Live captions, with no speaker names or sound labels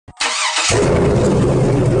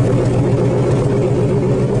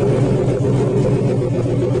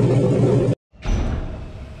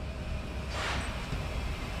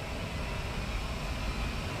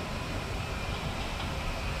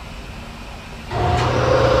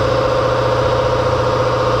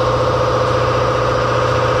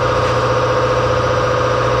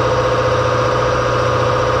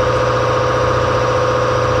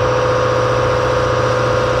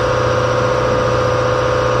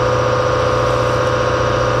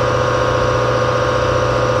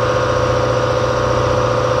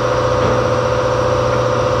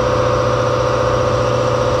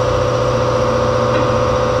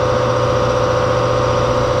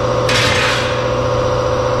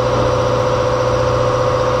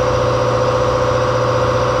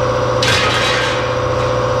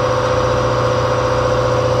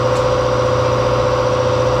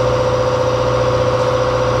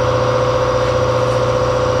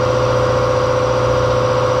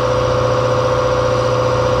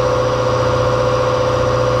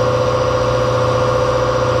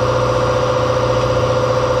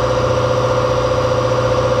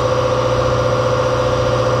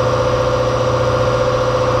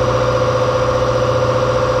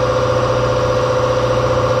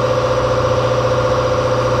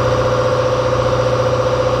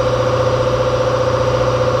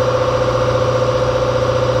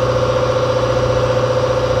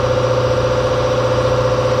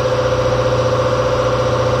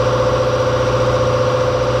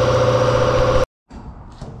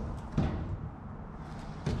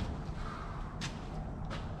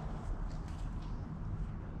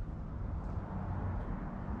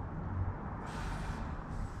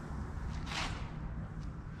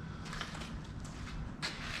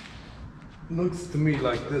Looks to me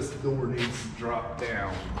like this door needs to drop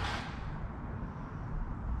down.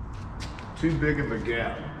 Too big of a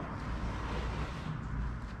gap.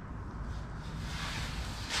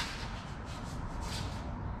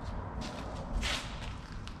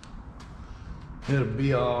 It'll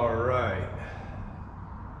be all right.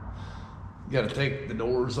 Got to take the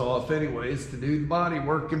doors off anyways to do the body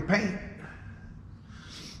work and paint.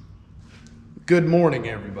 Good morning,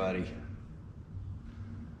 everybody.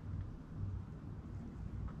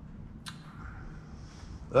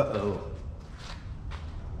 Uh-oh.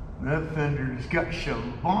 That fender's got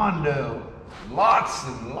some Bondo. Lots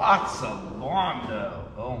and lots of Bondo.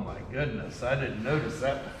 Oh my goodness, I didn't notice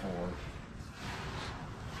that before.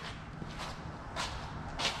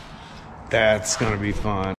 That's gonna be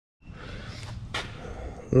fun.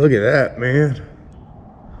 Look at that, man.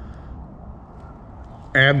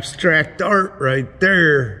 Abstract art right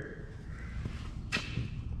there.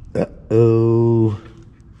 Uh-oh.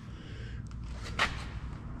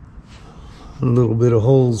 A little bit of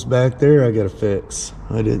holes back there I gotta fix.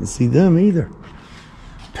 I didn't see them either.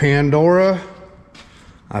 Pandora,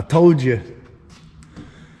 I told you.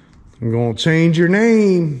 I'm gonna change your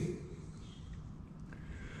name.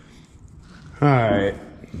 All right.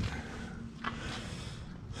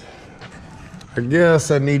 I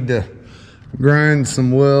guess I need to grind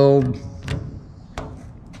some weld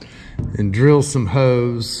and drill some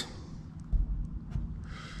hose.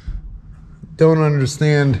 Don't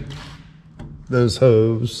understand those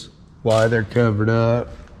hose, why they're covered up.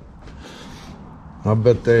 I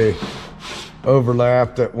bet they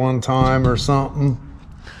overlapped at one time or something,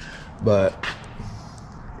 but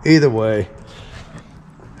either way,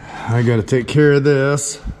 I got to take care of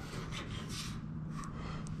this.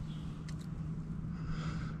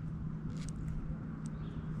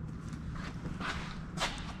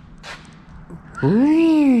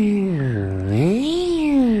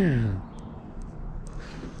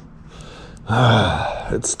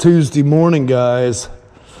 It's Tuesday morning, guys.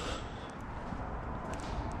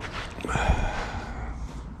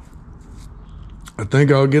 I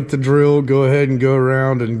think I'll get the drill, go ahead and go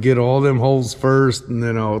around and get all them holes first, and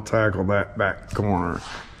then I'll tackle that back corner.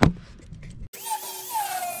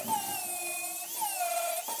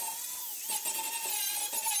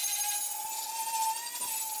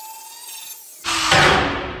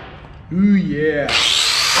 Ooh, yeah.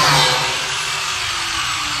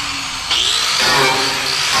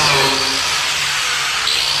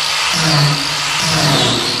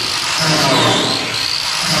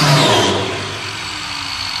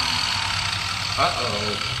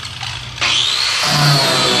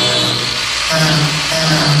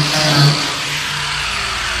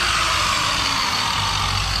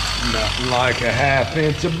 Nothing like a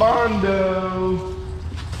half-inch of Bondo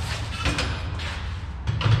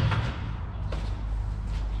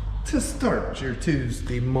to start your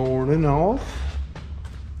Tuesday morning off.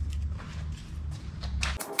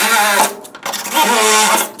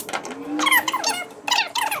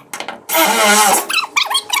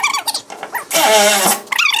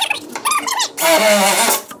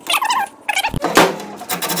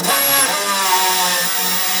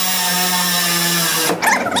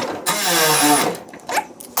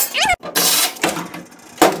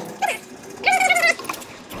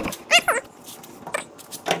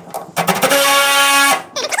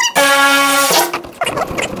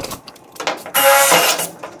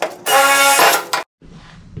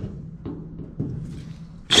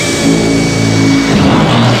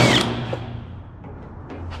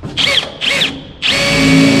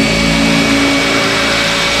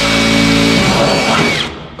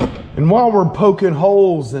 And while we're poking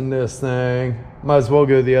holes in this thing, might as well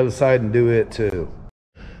go to the other side and do it too.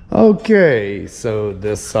 Okay, so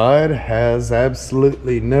this side has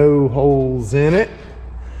absolutely no holes in it.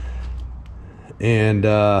 And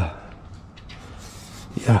yeah,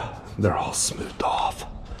 they're all smoothed off.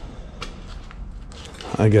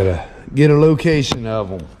 I gotta get a location of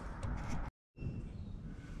them.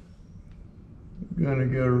 I'm gonna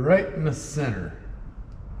go right in the center.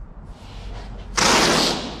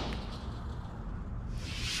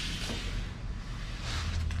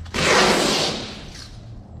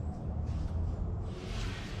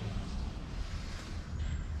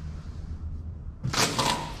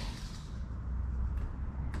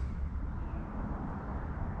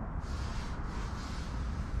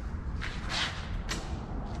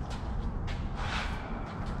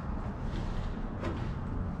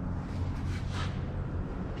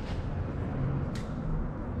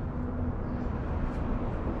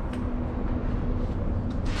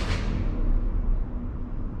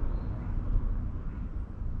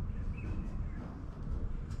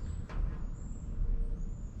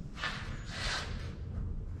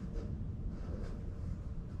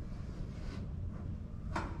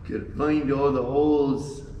 Gotta find all the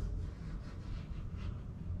holes.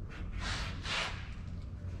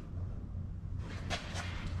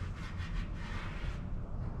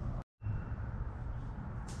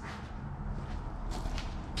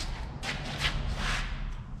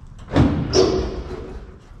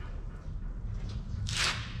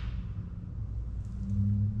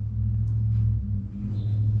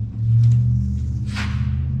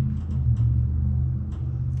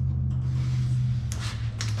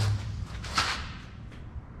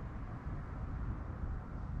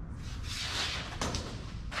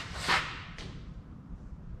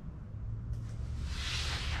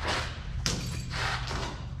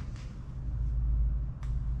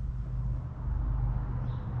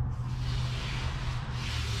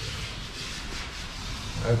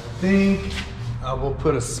 I think I will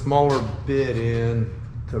put a smaller bit in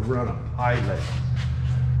to run a pilot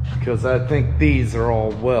because I think these are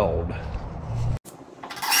all weld.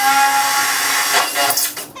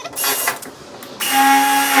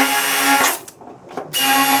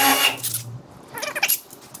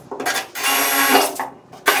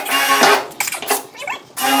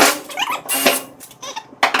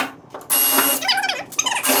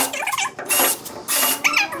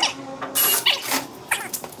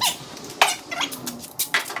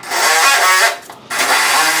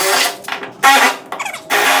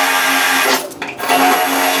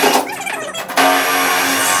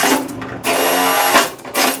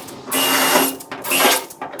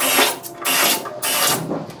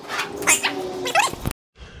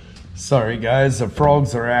 Sorry guys, the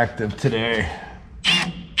frogs are active today.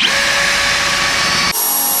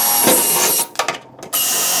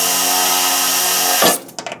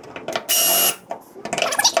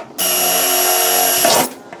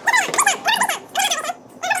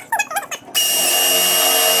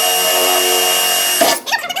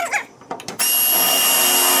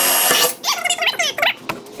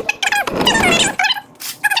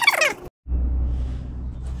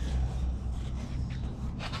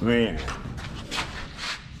 Man.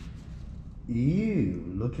 Ew,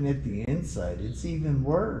 looking at the inside, it's even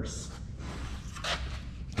worse.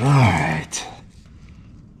 All right.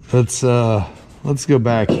 Let's go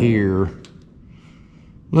back here.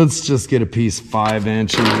 Let's just get a piece 5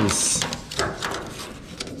 inches.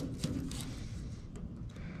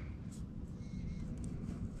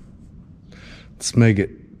 Let's make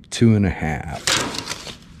it 2.5.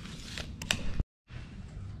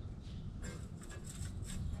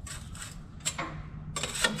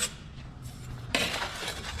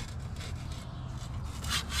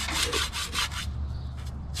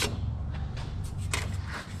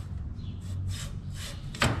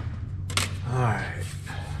 Alright.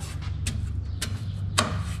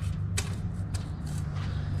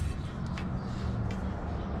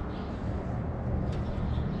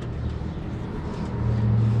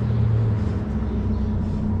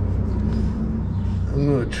 I'm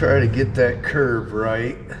going to try to get that curve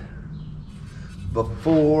right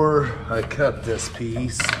before I cut this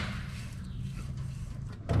piece.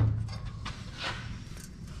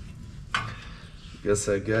 Guess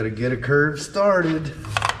I got to get a curve started.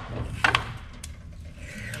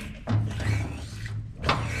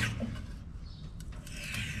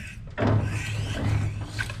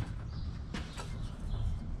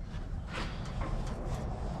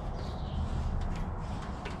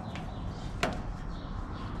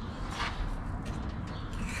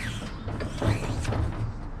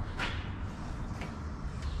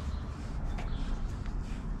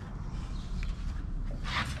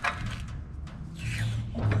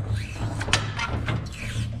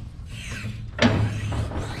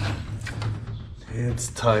 It's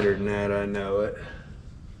tighter than that, I know it.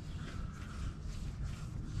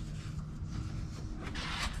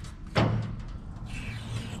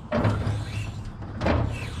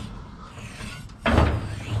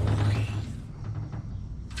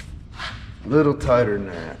 Little tighter than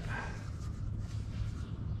that.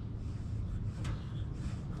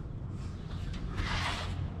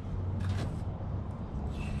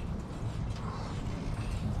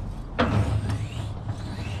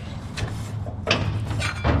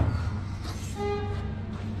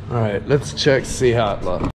 All right, let's check, see how it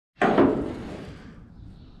looks.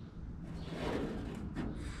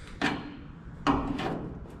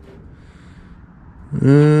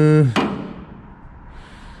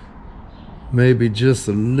 Maybe just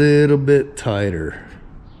a little bit tighter.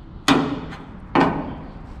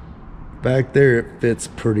 Back there it fits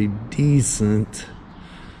pretty decent,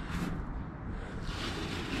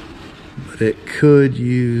 but it could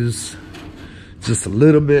use just a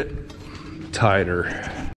little bit tighter.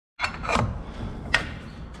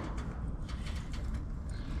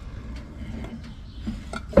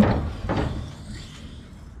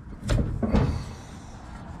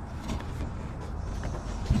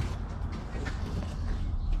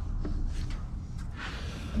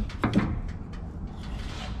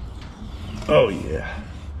 Oh yeah,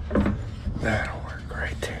 that'll work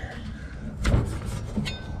right there.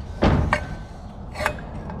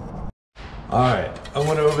 All right, I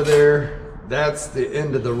went over there. That's the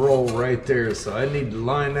end of the roll right there, so I need to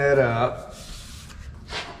line that up.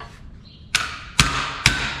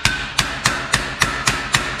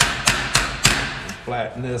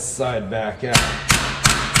 Flatten this side back out.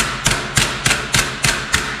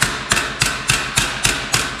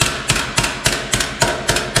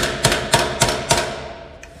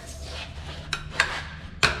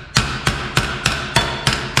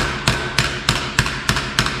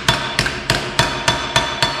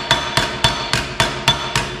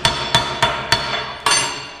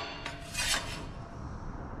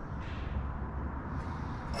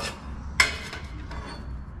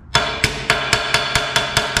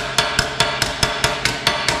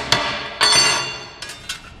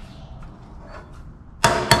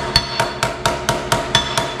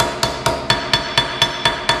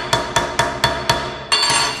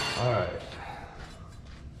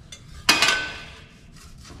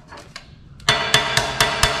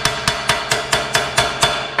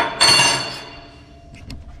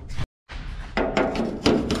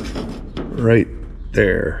 Right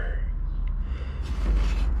there.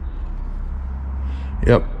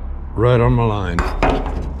 Yep, right on my line.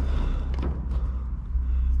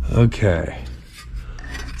 Okay,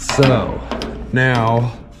 so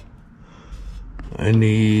now I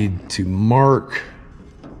need to mark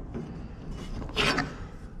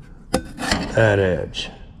that edge.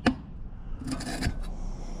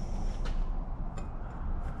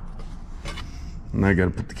 And I gotta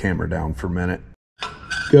put the camera down for a minute.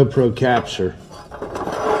 GoPro capture.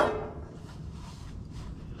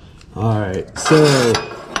 All right, so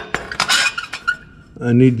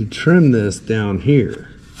I need to trim this down here.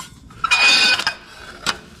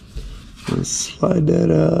 Let's slide that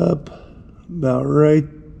up about right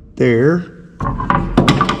there.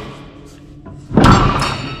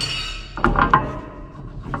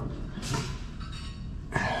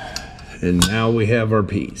 And now we have our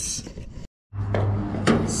piece.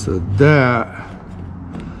 So that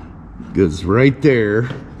goes right there.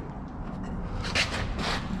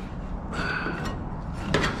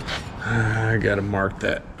 I gotta mark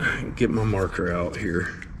that. Get my marker out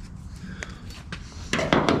here.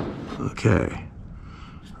 Okay,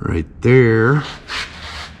 right there.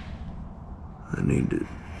 I need to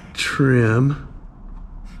trim.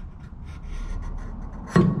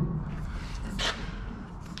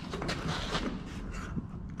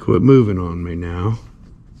 Quit moving on me now.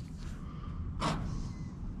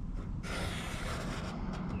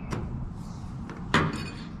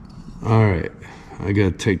 All right, I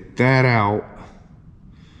gotta take that out,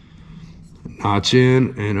 notch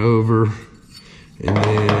in and over, and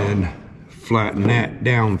then flatten that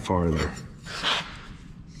down farther.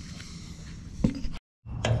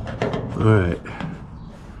 All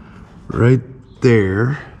right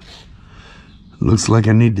there. Looks like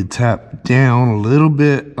I need to tap down a little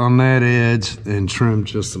bit on that edge and trim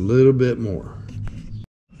just a little bit more.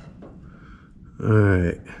 All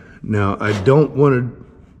right, now I don't want to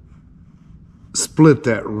split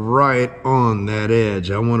that right on that edge.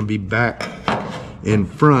 I want to be back in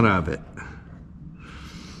front of it.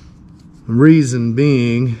 Reason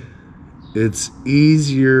being, it's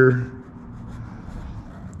easier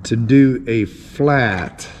to do a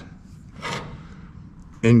flat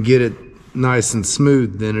and get it nice and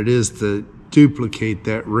smooth than it is to duplicate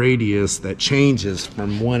that radius that changes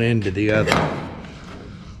from one end to the other.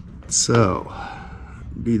 So,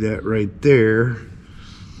 be that right there.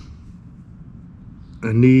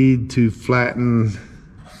 I need to flatten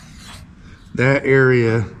that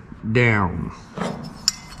area down.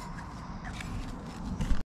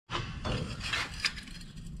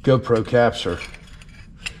 GoPro capture.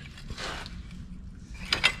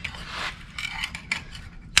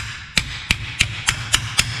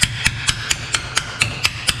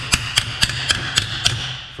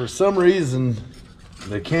 For some reason,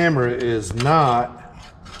 the camera is not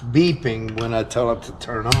beeping when I tell it to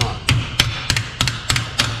turn on.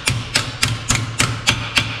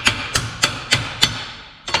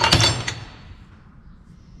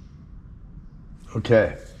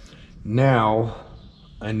 Okay, now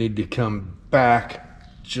I need to come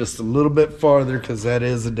back just a little bit farther because that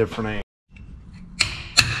is a different angle.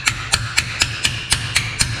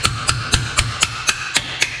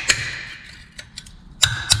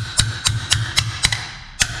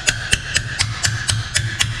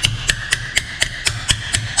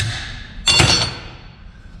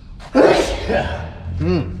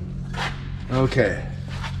 Okay,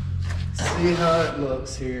 see how it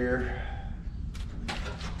looks here.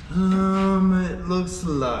 It looks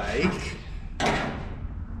like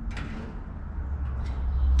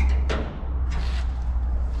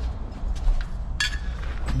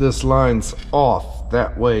this line's off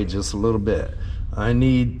that way just a little bit. I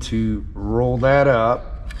need to roll that up.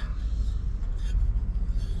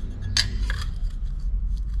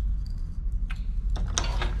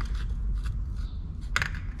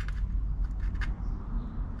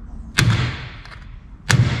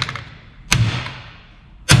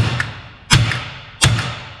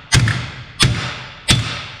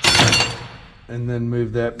 And then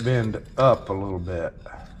move that bend up a little bit.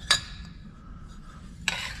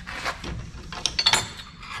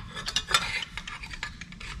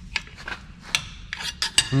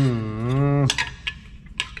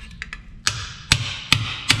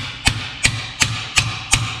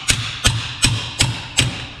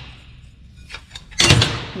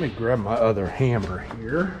 Let me grab my other hammer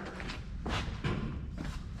here.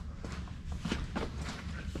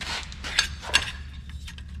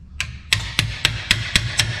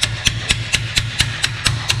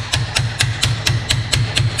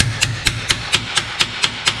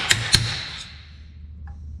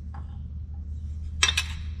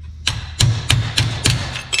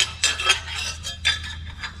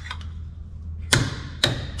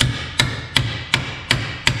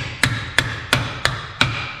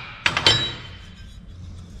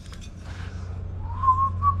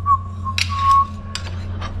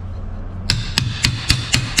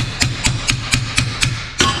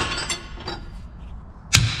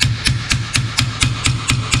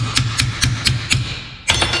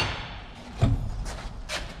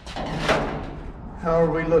 How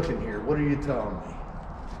are we looking here? What are you telling me?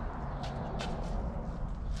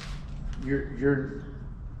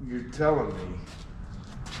 You're telling me.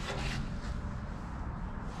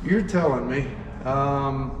 You're telling me.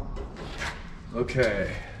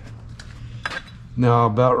 Okay. Now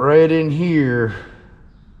about right in here,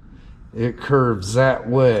 it curves that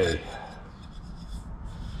way.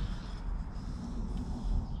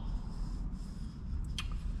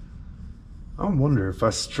 I wonder if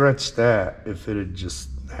I stretch that, if it'd just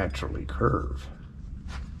naturally curve.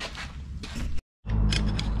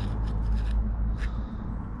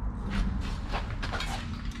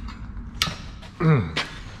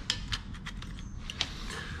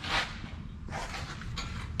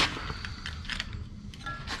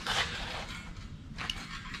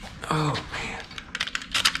 Oh man.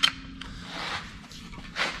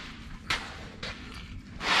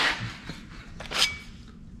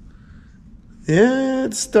 Yeah,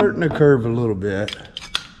 it's starting to curve a little bit.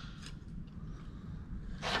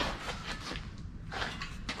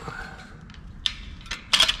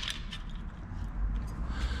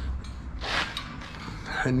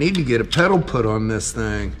 I need to get a pedal put on this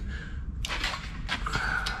thing.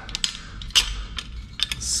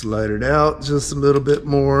 Slide it out just a little bit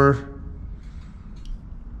more.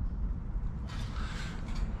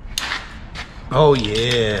 Oh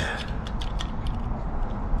yeah.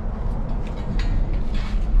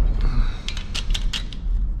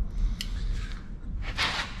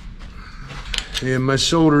 And my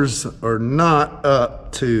shoulders are not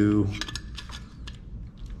up to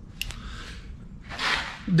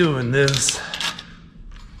doing this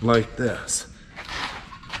like this.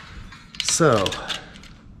 So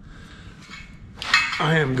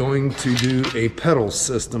I am going to do a pedal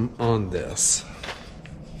system on this.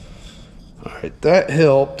 All right, that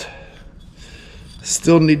helped.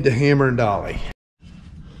 Still need to hammer and dolly.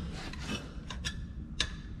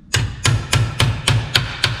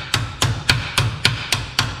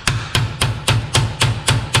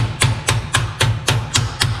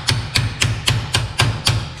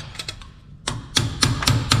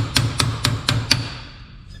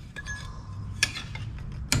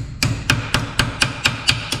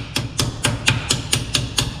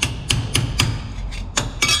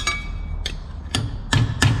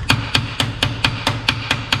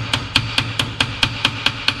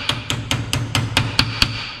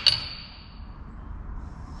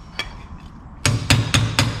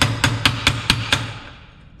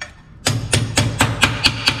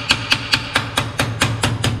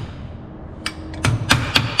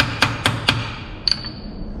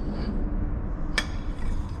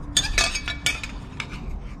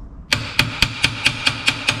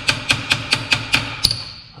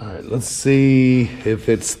 Let's see if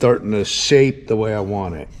it's starting to shape the way I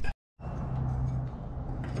want it.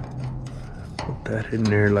 Put that in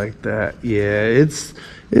there like that. Yeah, it's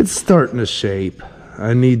starting to shape.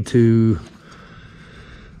 I need to,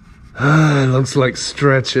 it looks like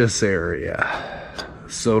stretch this area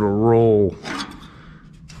so to roll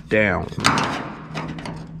down.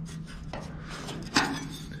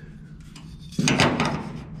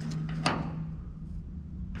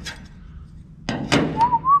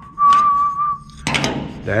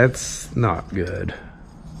 That's not good.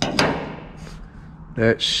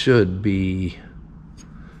 That should be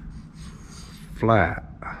flat.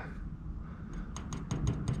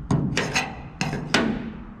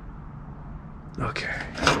 Okay.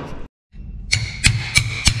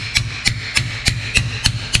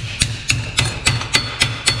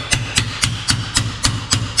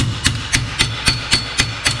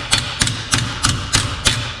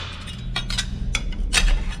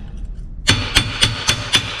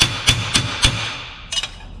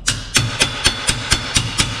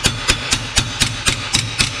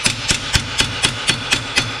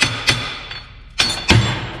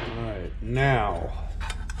 Now,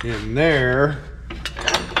 in there,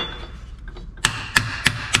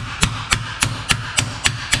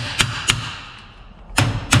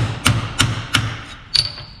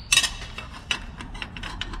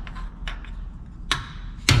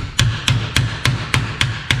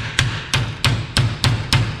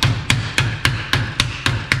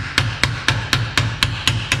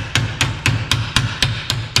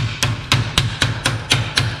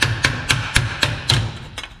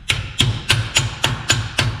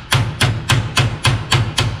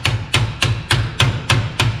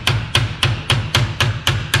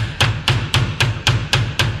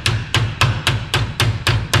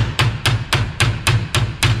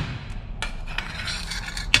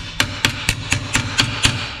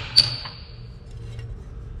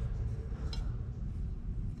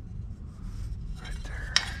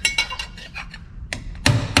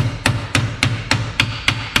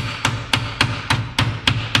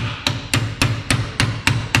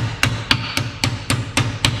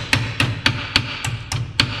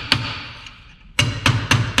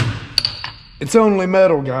 it's only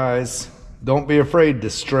metal, guys. Don't be afraid to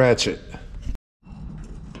stretch it.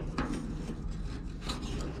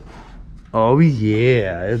 Oh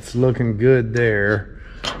yeah, it's looking good there.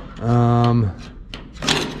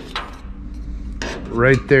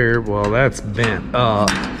 Right there, well, that's bent up.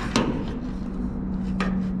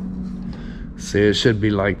 See, it should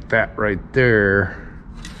be like that right there.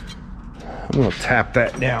 I'm gonna tap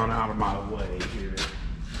that down out of my way here.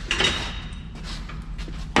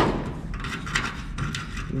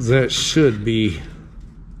 That should be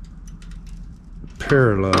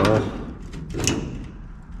parallel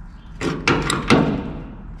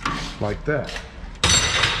like that.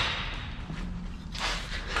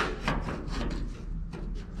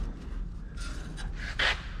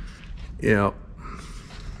 Yep.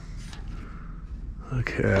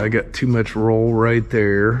 Okay, I got too much roll right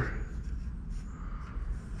there.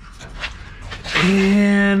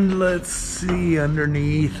 And let's see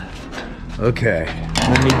underneath. Okay,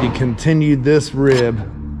 I need to continue this rib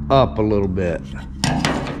up a little bit.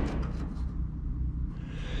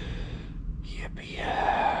 Yippee.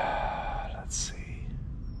 Let's see.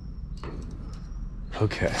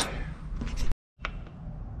 Okay.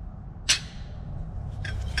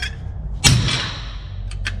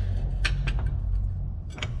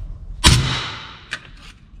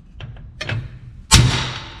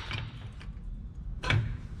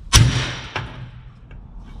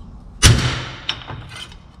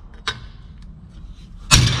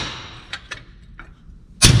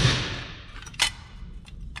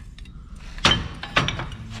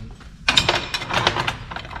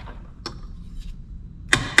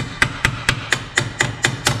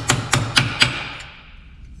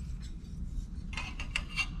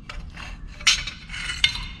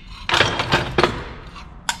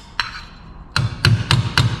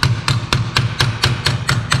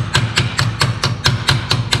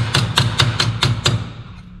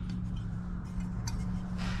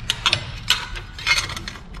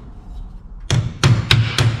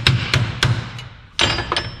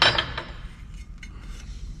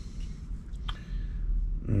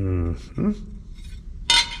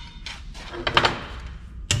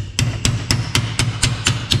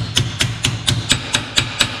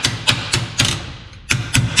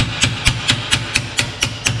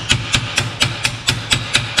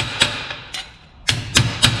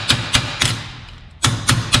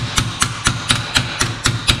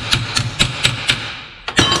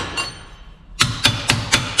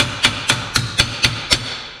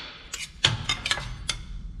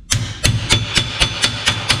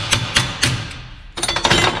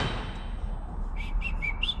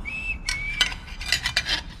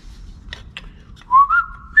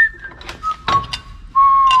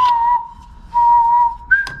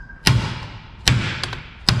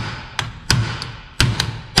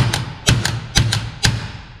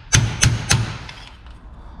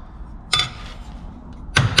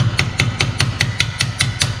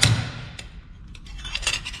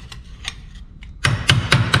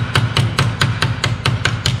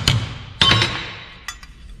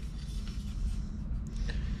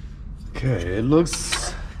 Okay, it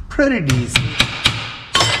looks pretty decent.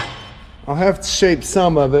 I'll have to shape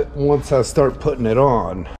some of it once I start putting it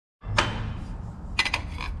on.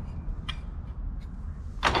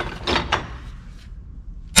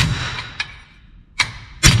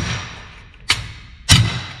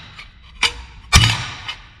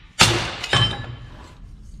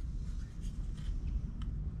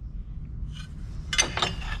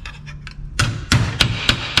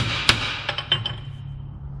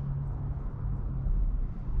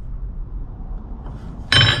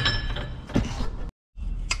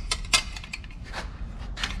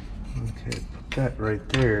 Okay, put that right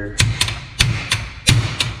there.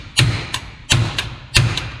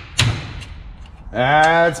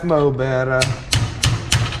 That's mo better.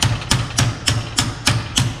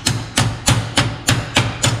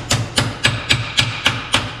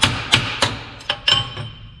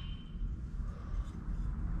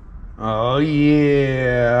 Oh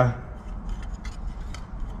yeah.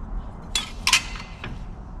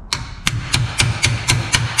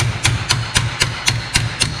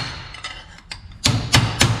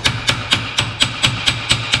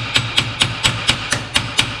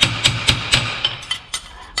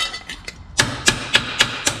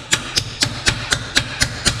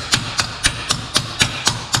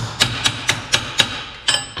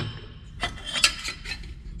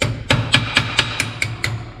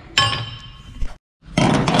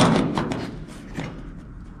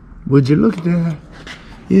 Would you look at that?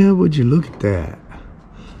 Yeah, would you look at that?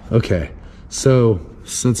 Okay, so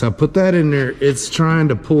since I put that in there, it's trying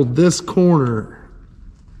to pull this corner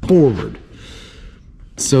forward.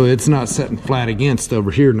 So it's not setting flat against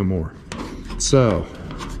over here no more. So,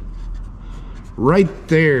 right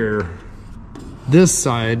there, this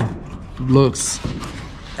side looks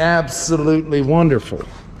absolutely wonderful.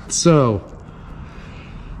 So,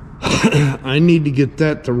 I need to get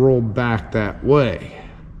that to roll back that way.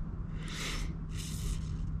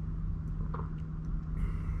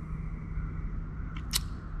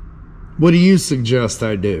 What do you suggest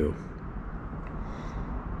I do?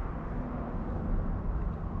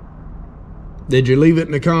 Did you leave it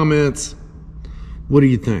in the comments? What do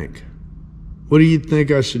you think? What do you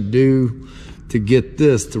think I should do to get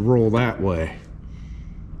this to roll that way?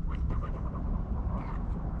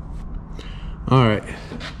 All right.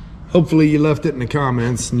 Hopefully you left it in the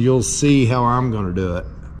comments and you'll see how I'm going to do it.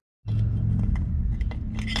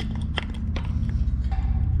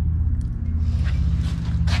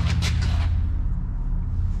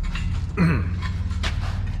 Man.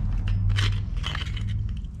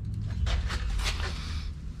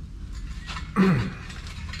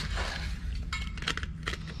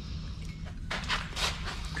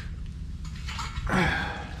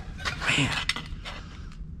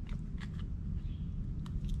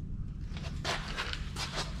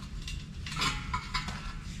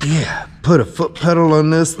 Yeah, put a foot pedal on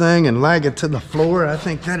this thing and lag it to the floor. I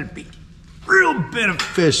think that'd be real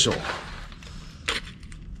beneficial.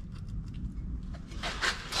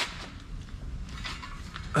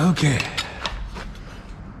 Okay.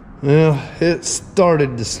 Well, it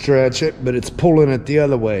started to stretch it, but it's pulling it the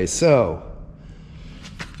other way. So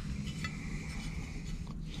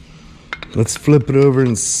let's flip it over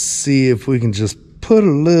and see if we can just put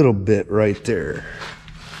a little bit right there.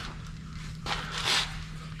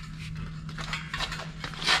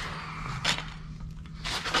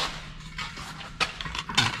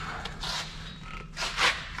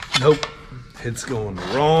 Nope, it's going the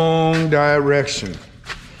wrong direction.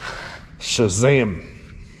 Shazam.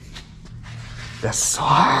 That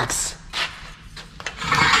sucks.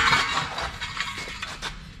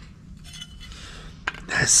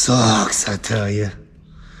 That sucks, I tell you.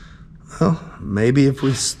 Well, maybe if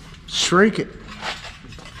we shrink it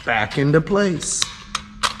back into place.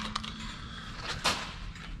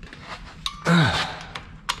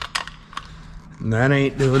 And that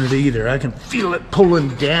ain't doing it either. I can feel it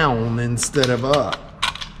pulling down instead of up.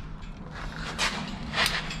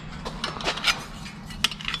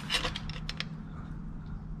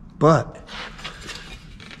 But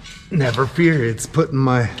never fear, it's putting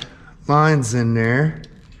my lines in there.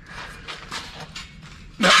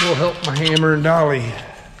 That will help my hammer and dolly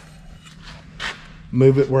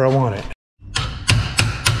move it where I want it.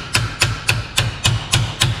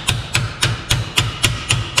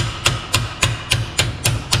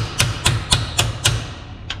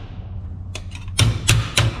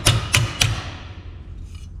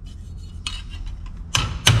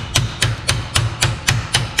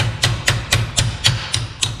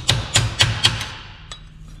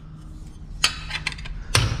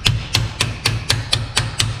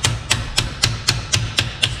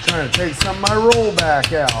 Trying to take some of my roll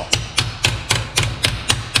back out.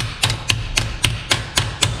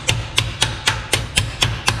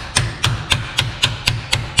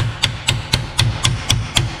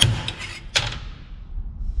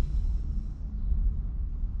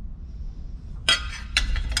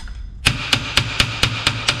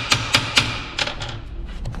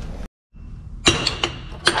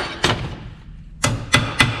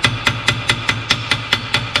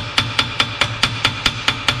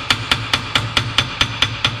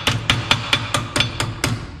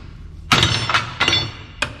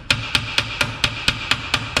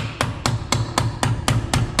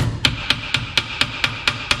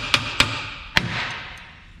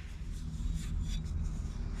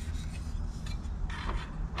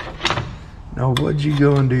 Now, what'd you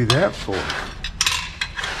go and do that for?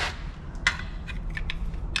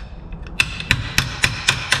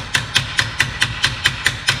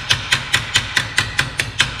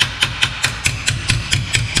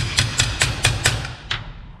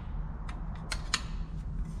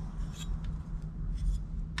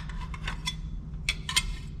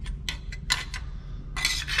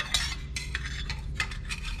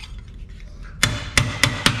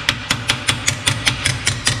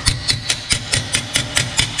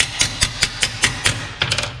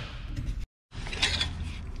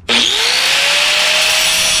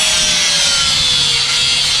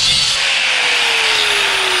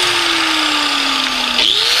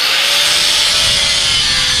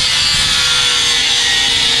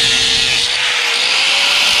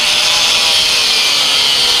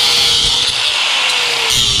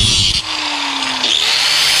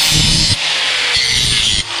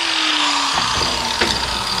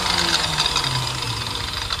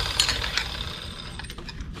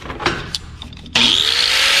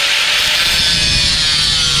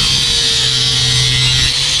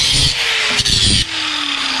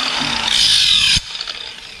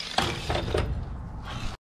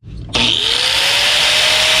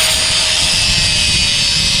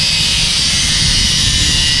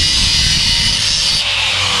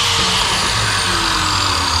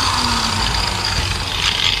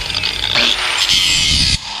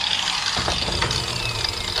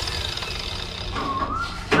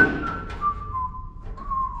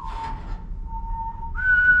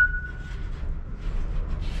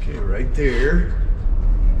 Okay, right there.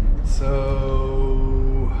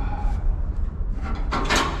 So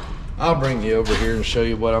I'll bring you over here and show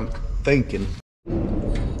you what I'm thinking.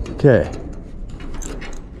 Okay,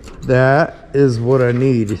 that is what I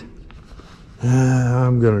need.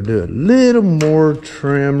 I'm gonna do a little more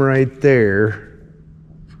trim right there.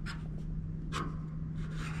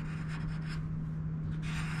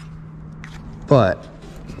 But,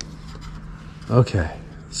 okay,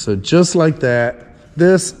 so just like that,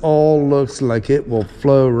 this all looks like it will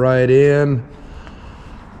flow right in.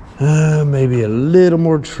 Maybe a little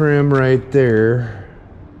more trim right there.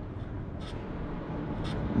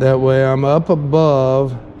 That way I'm up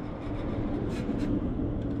above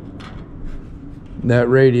that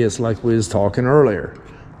radius like we was talking earlier.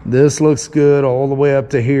 This looks good all the way up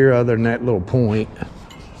to here other than that little point.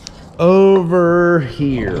 Over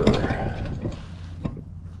here.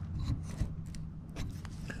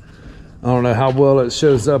 I don't know how well it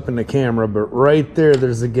shows up in the camera, but right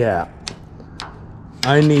there's a gap.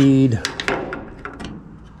 I need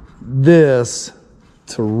this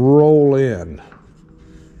to roll in.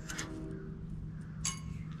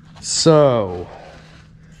 So,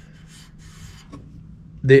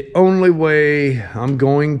 the only way I'm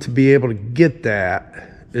going to be able to get that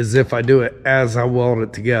is if I do it as I weld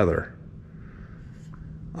it together.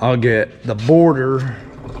 I'll get the border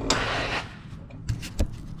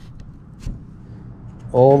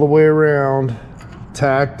all the way around,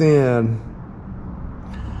 tacked in,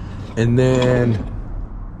 and then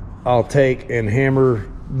I'll take and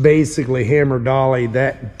basically hammer dolly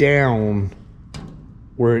that down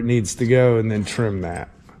where it needs to go and then trim that.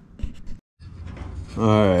 All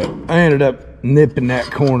right, I ended up nipping that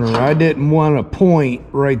corner. I didn't want a point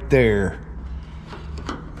right there.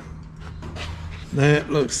 That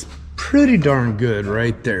looks pretty darn good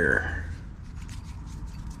right there.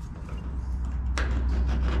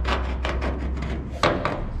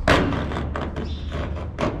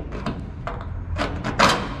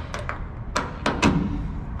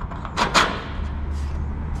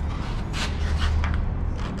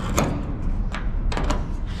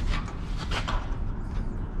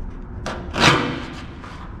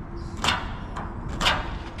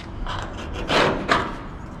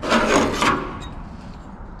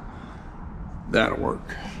 That'll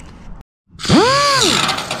work.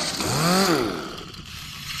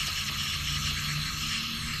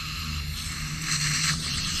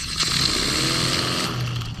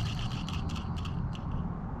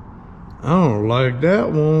 I don't like that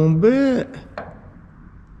one bit.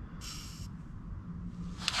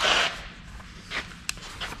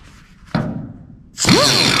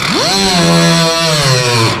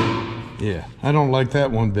 Yeah, I don't like that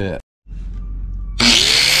one bit.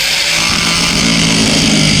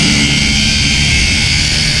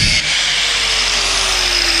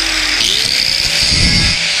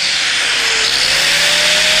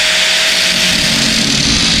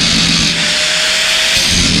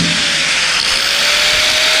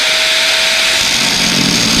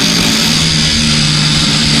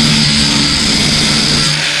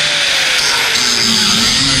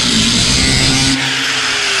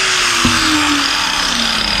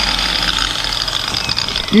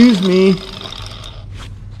 Excuse me.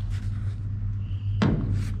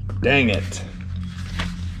 Dang it.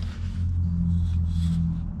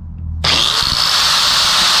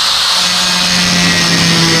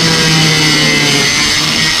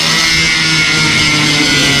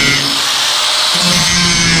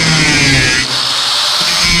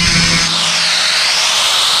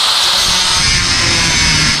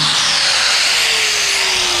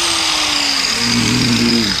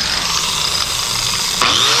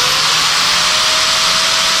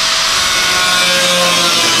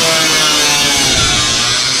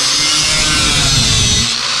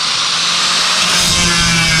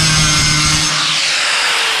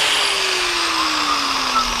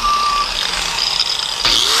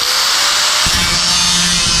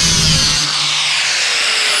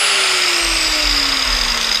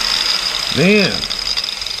 Man,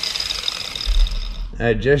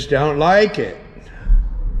 I just don't like it.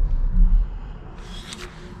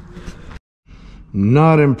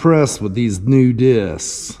 Not impressed with these new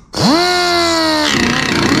discs.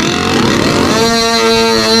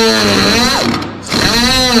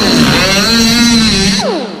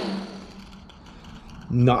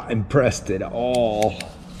 Not impressed at all.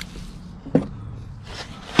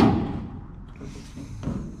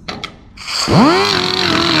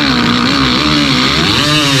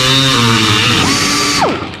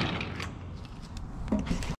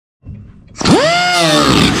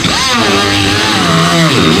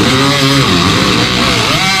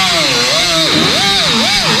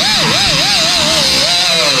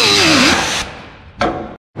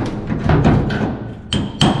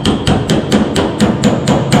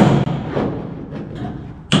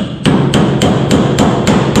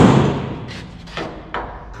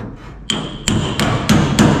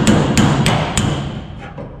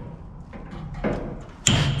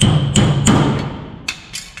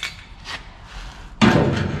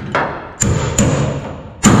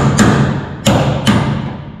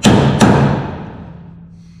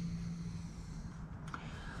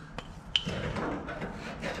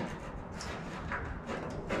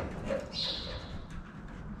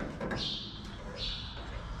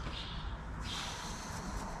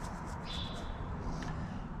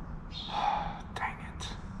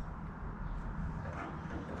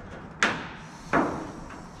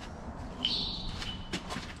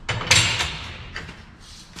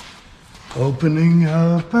 Opening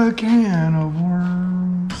up a can of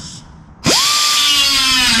worms.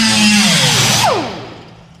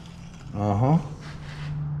 Uh-huh.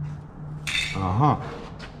 Uh-huh.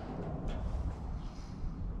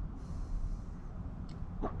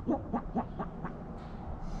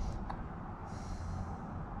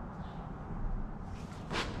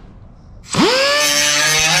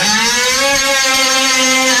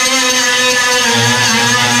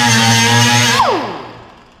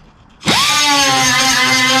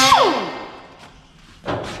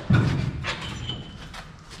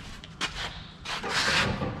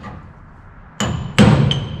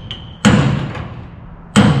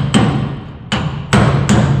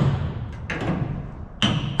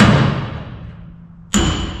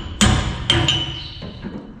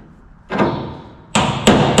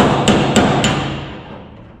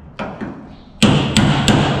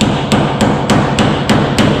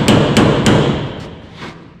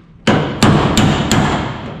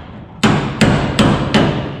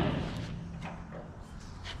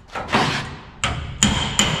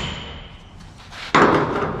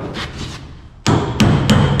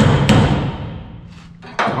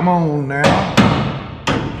 Come on now.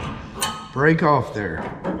 Break off there.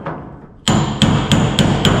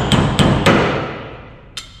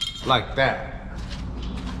 Like that.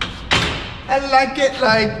 I like it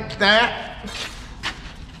like that.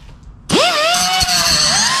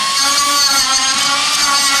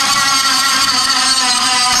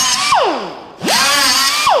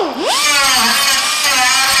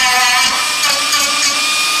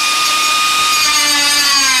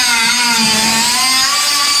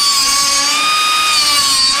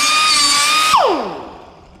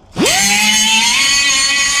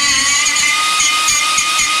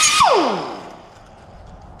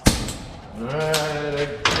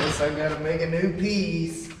 I gotta make a new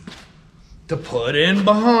piece to put in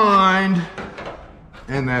behind,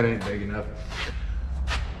 and that ain't big enough.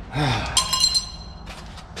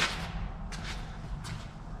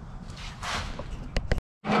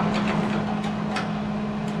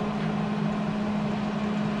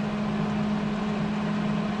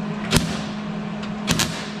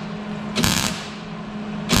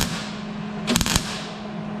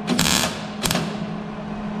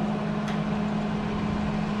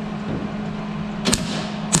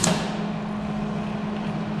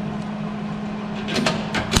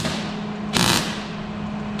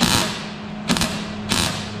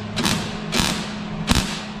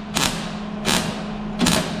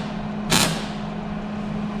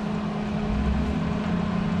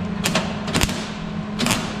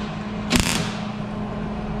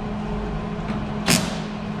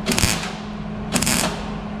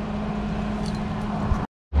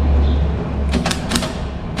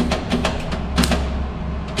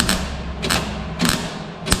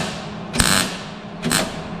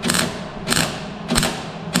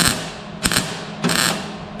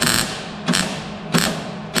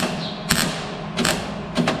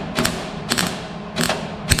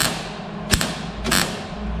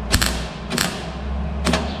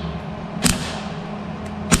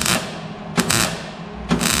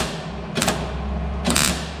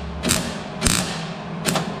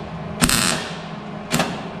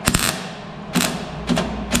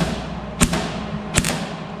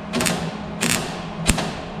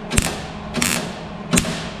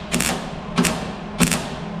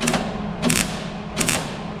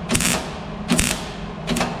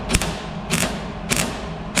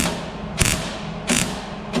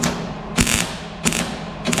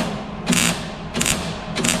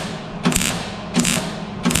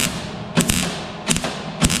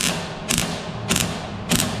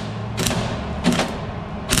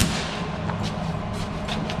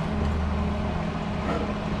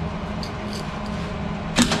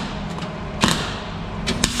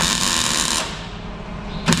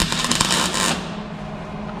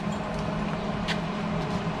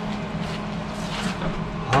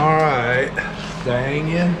 right. Dang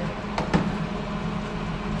you.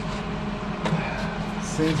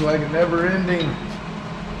 Seems like a never-ending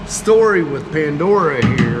story with Pandora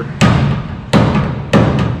here.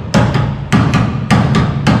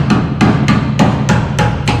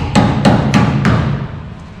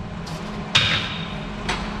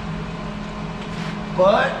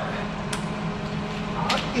 But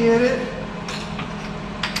I get it.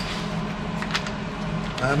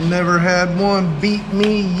 I've never had one beat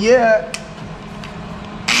me yet.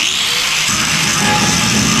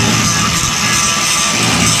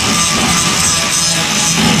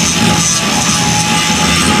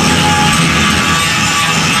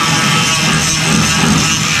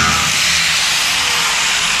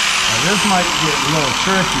 Now this might get a little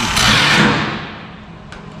tricky.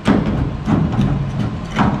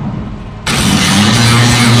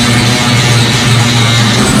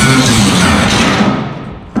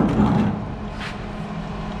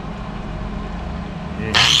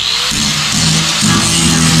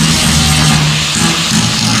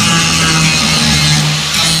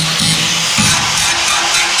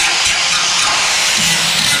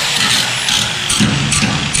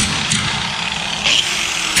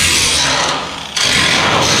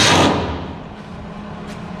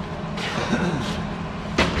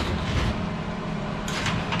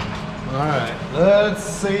 Alright, let's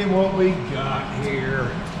see what we got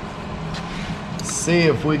here. See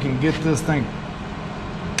if we can get this thing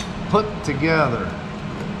put together.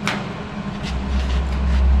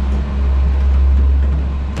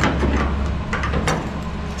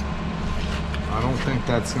 I don't think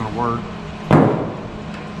that's gonna work.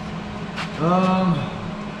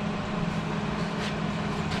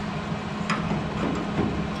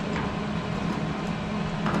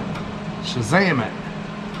 Shazam it.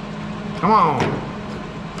 Come on.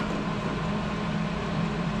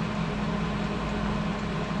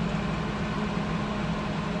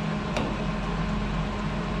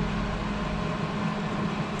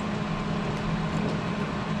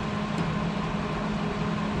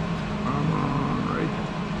 Come on, right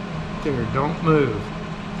there. Don't move.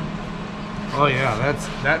 Oh yeah,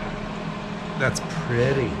 that's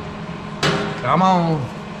pretty. Come on.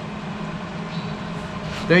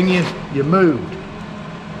 Dang you moved.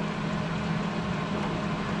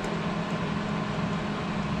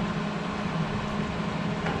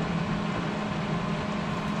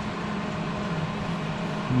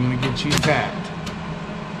 I'm gonna get you tapped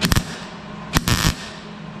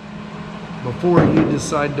before you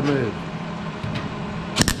decide to move.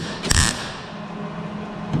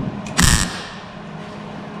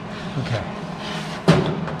 Okay.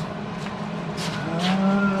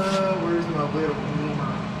 Where's my little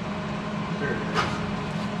hammer? There it is.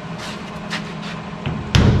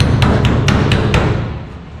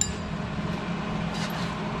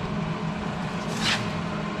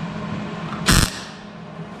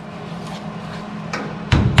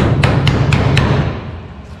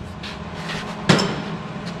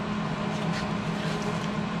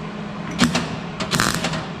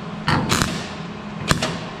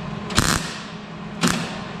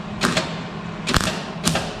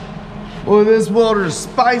 Boy, this water's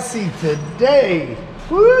spicy today.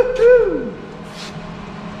 Woohoo!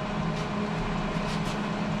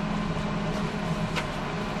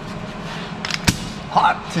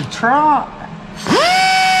 Hot to trot.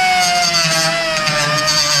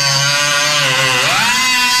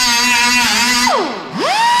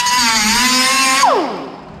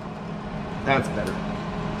 That's better.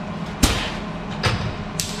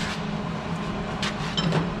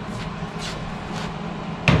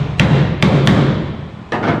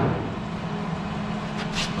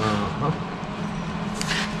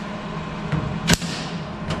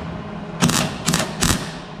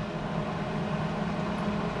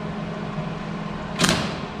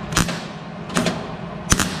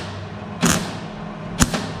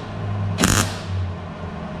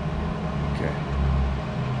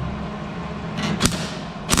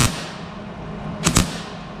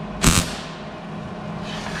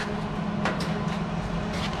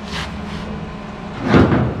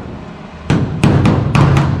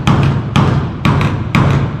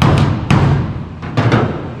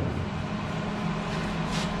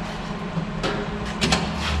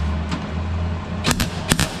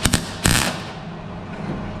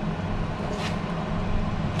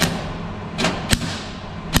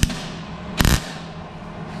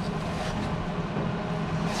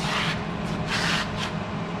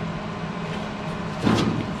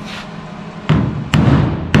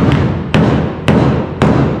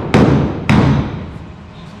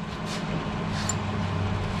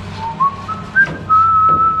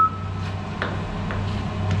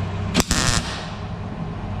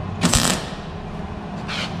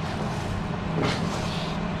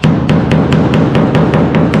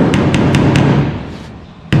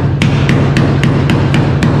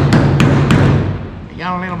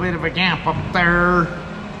 got a little bit of a gap up there.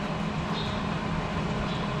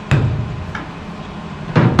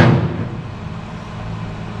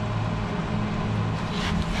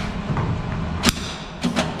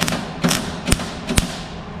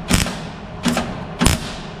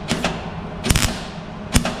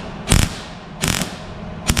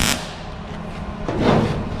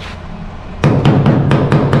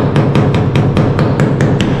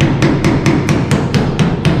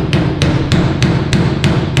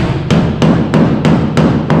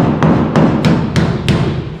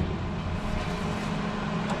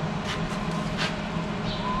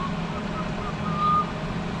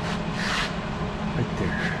 Right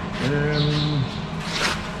there.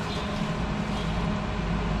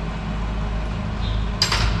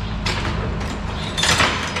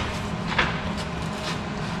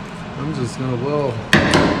 I'm just gonna weld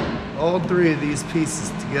all three of these pieces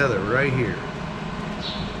together right here.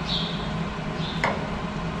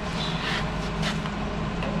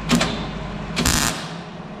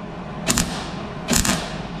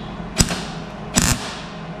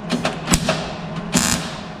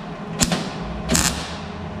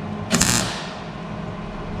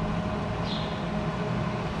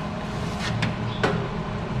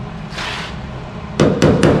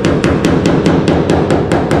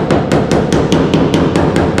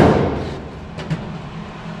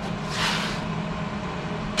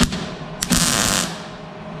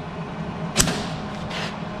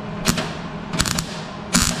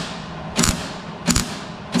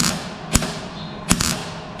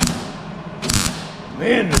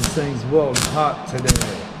 Man, this thing's welding hot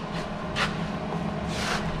today.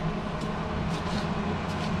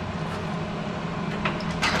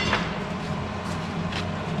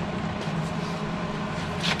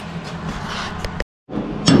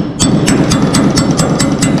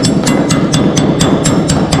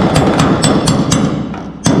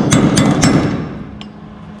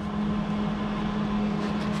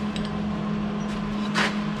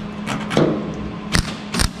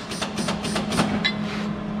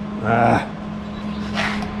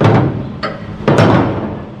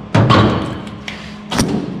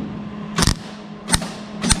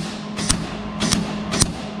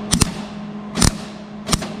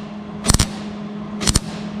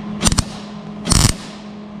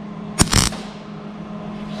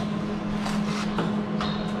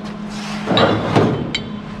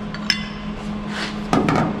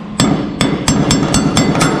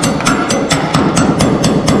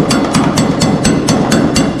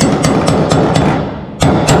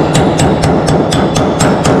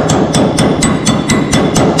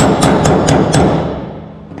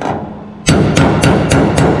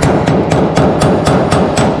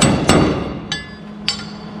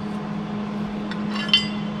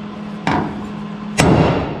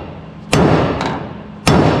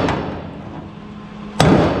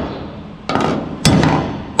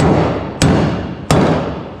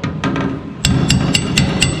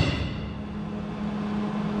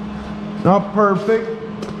 Not perfect,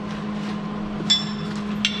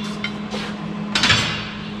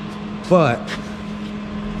 but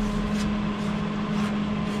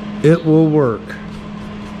it will work.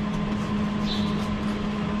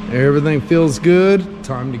 Everything feels good.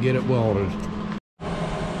 Time to get it welded.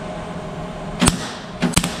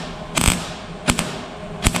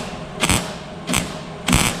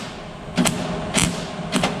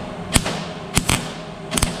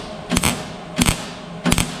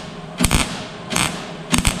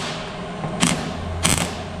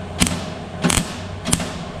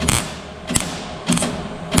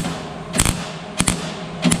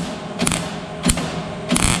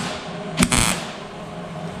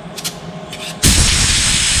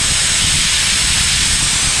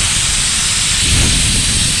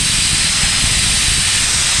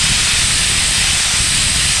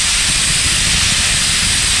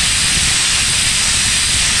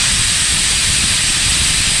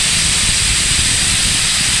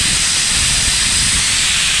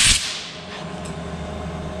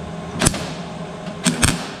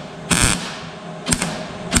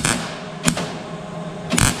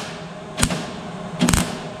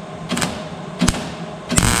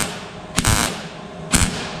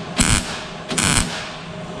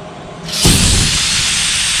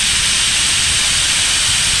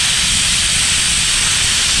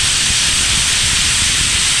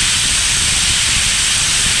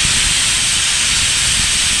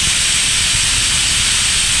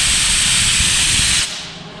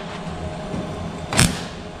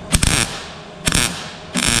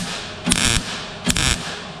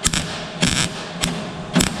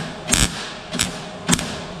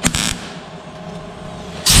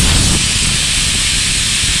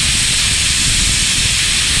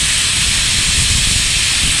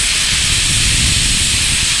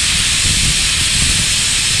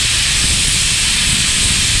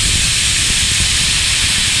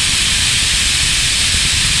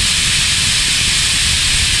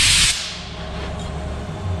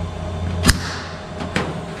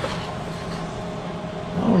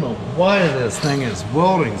 why this thing is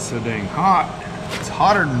welding so dang hot. It's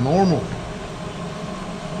hotter than normal.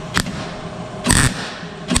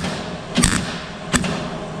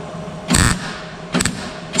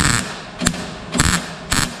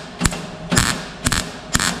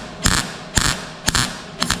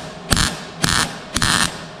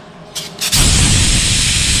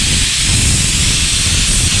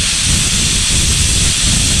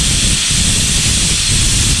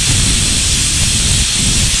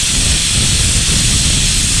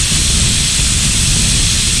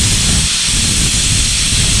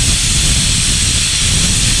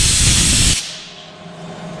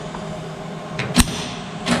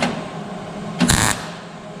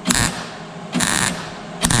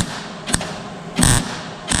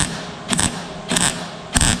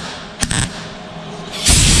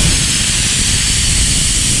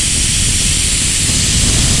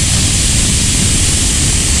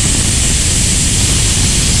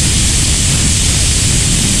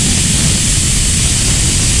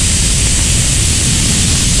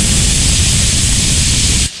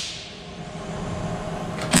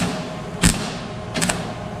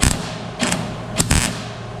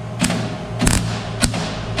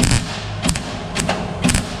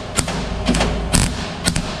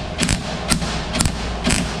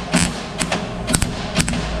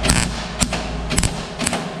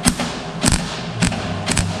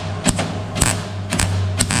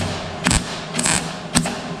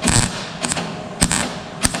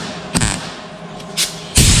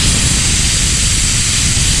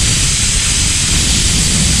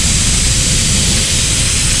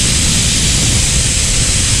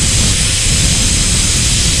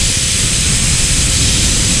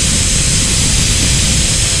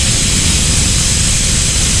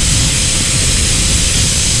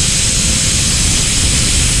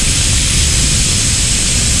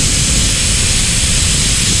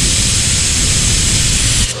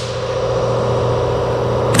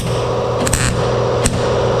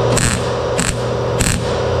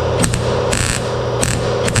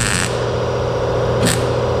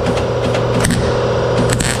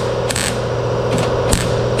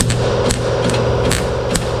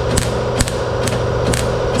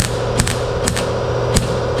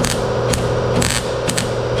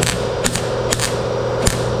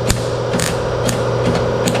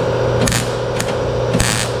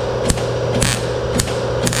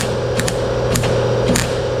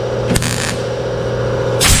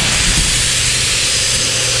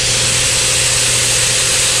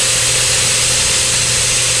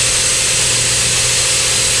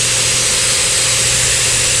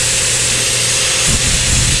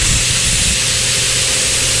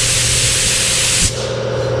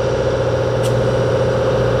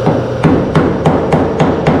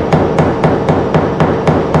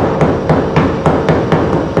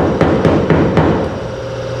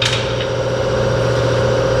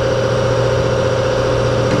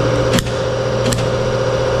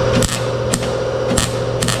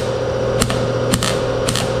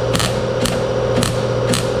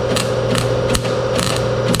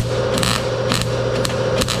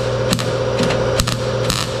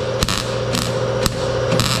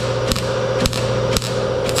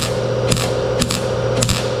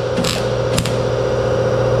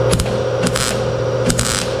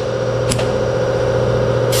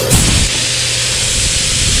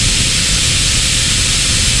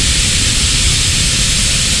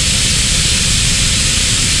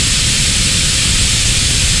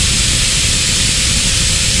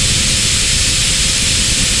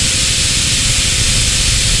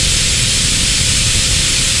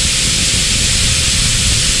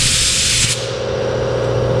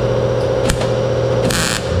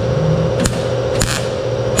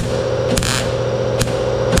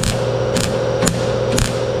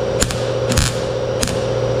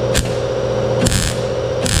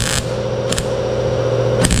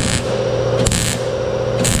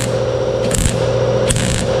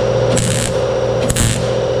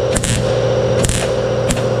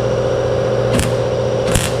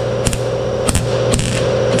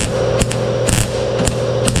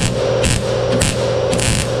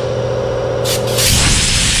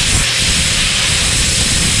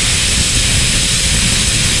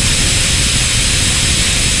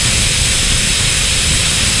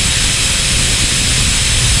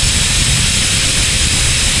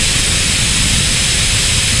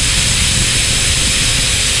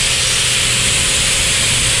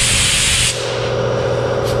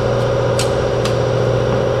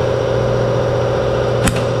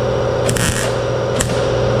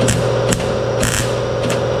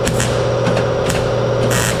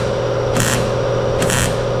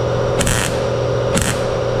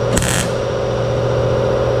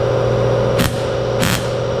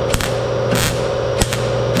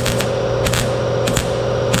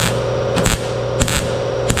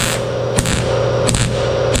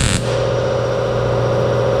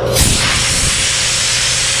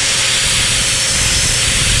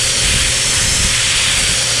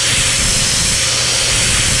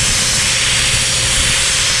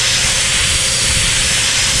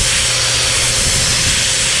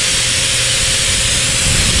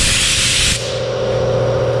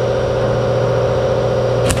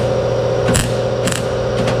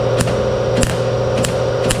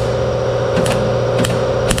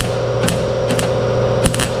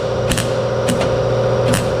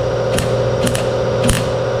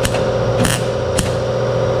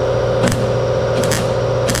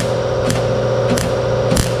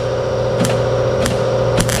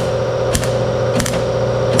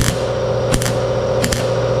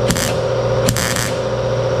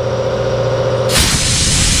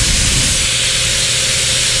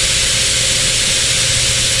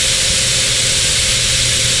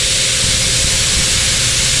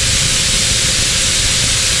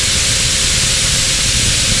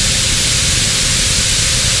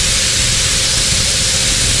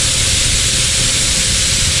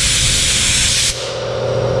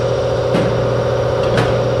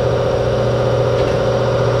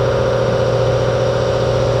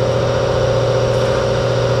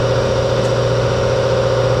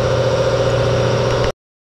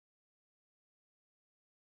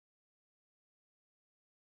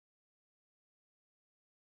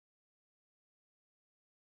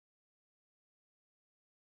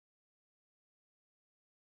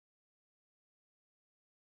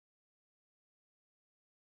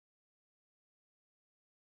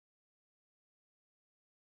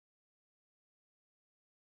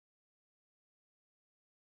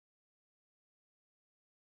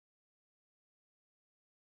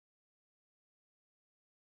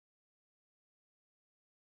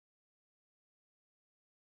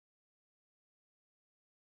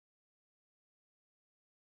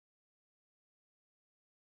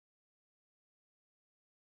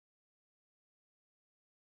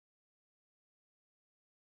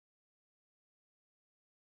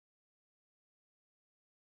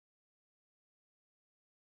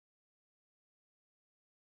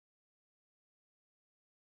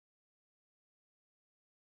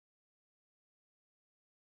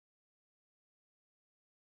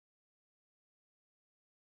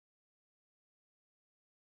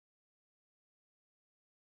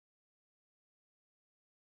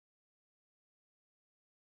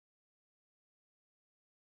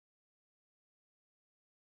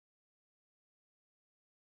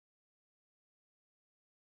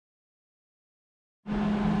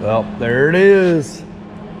 Well, there it is.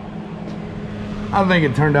 I think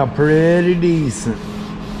it turned out pretty decent.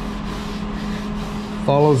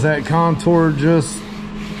 Follows that contour just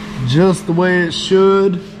the way it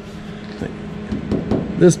should.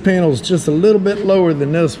 This panel's just a little bit lower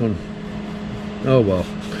than this one. Oh well,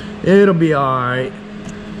 it'll be all right.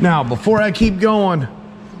 Now, before I keep going,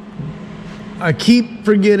 I keep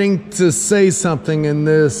forgetting to say something in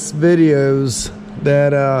this videos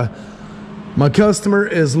that my customer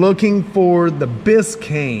is looking for the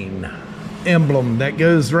Biscayne emblem that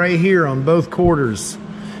goes right here on both quarters.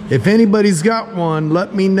 If anybody's got one,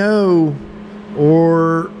 let me know,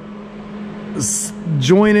 or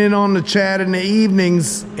join in on the chat in the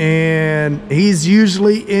evenings, and he's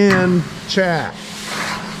usually in chat.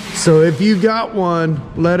 So if you got one,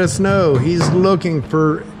 let us know. He's looking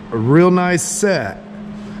for a real nice set.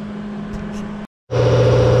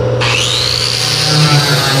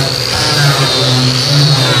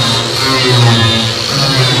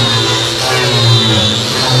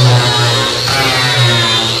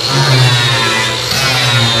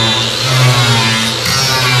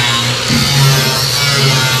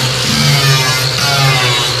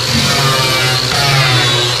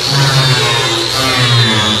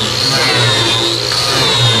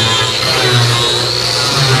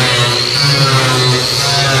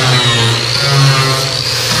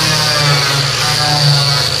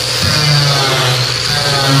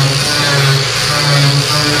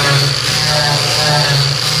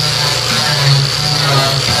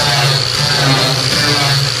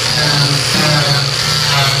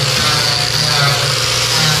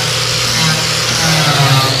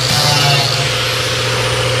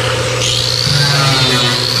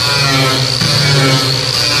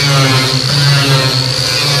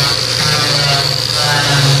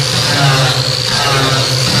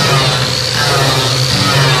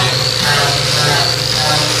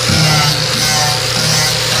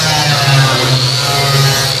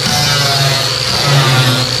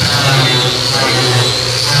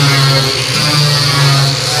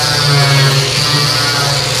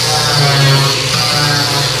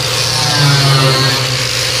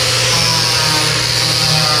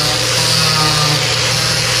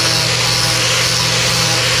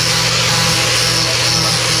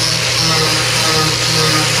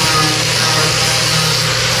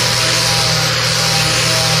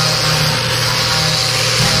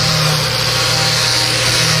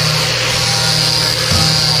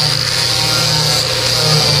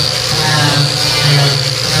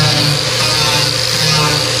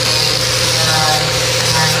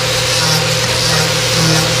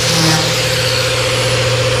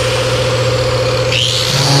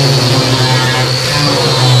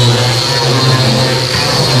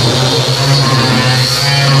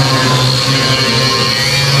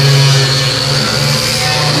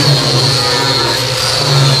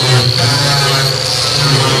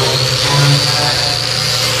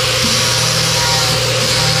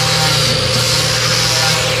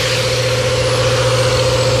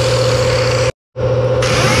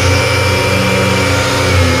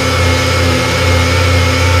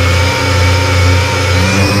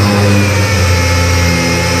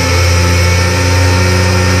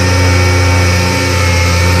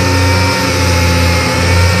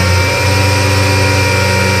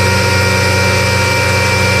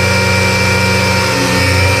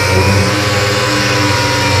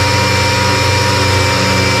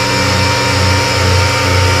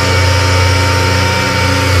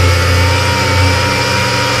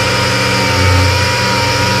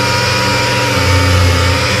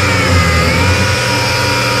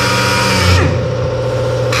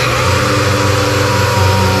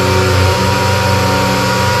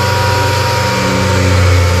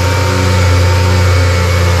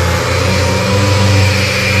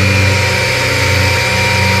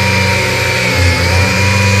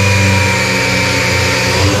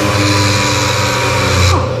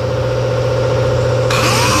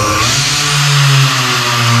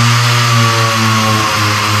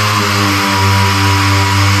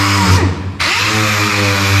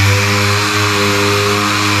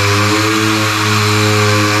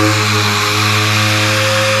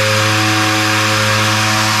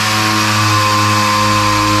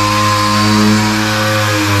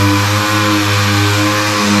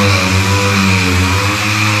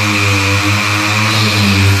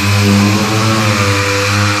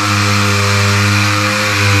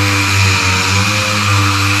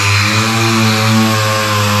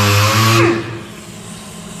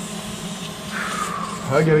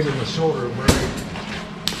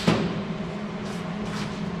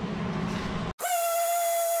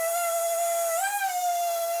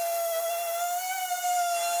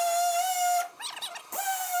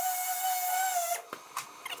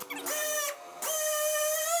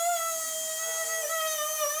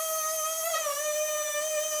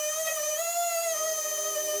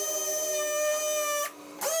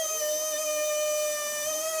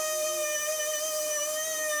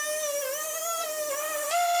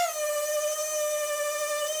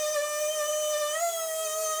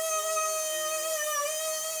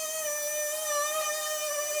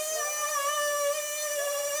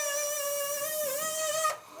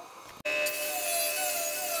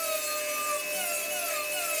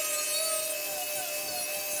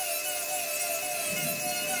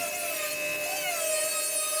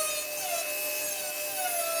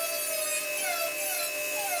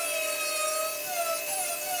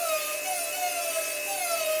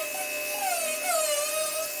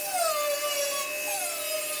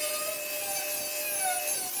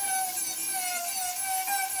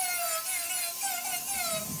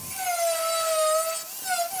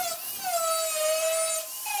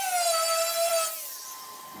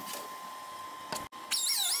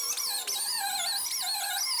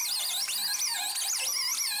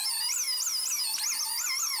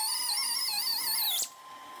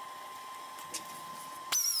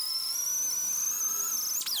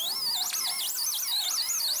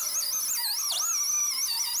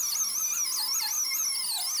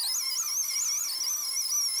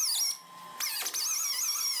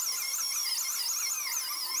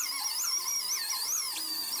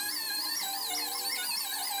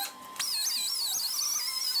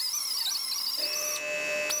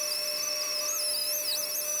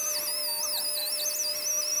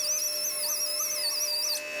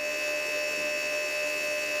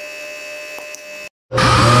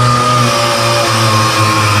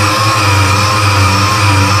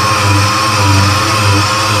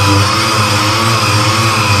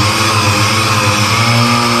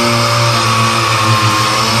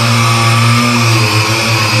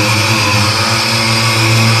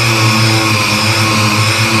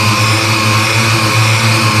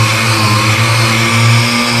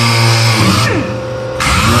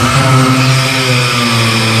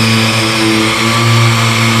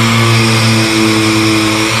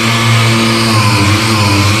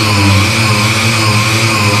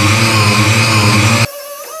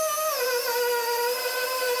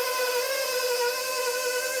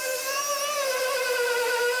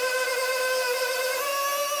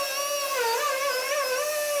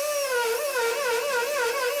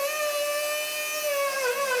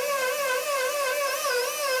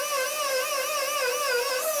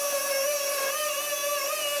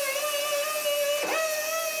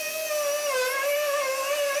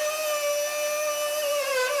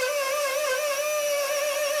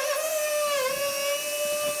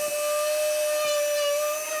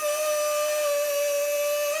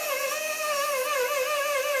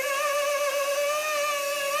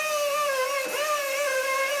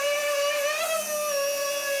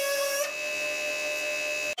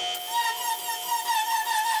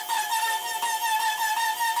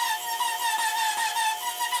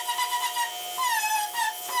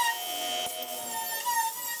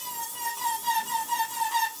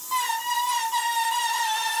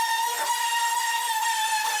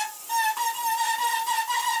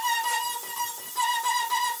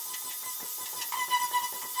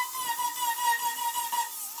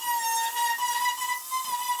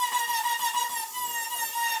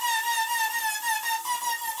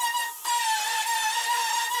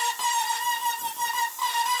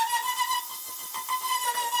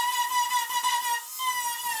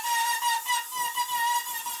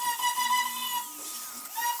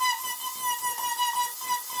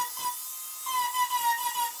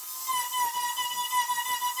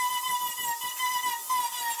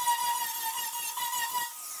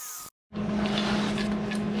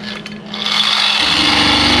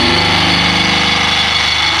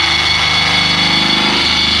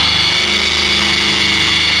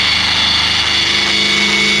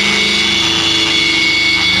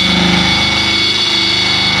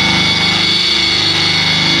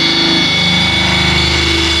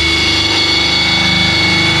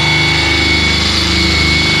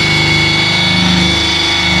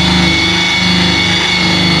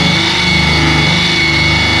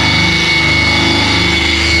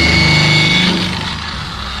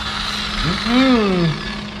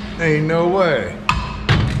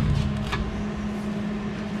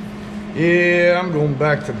 Yeah, I'm going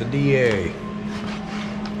back to the DA.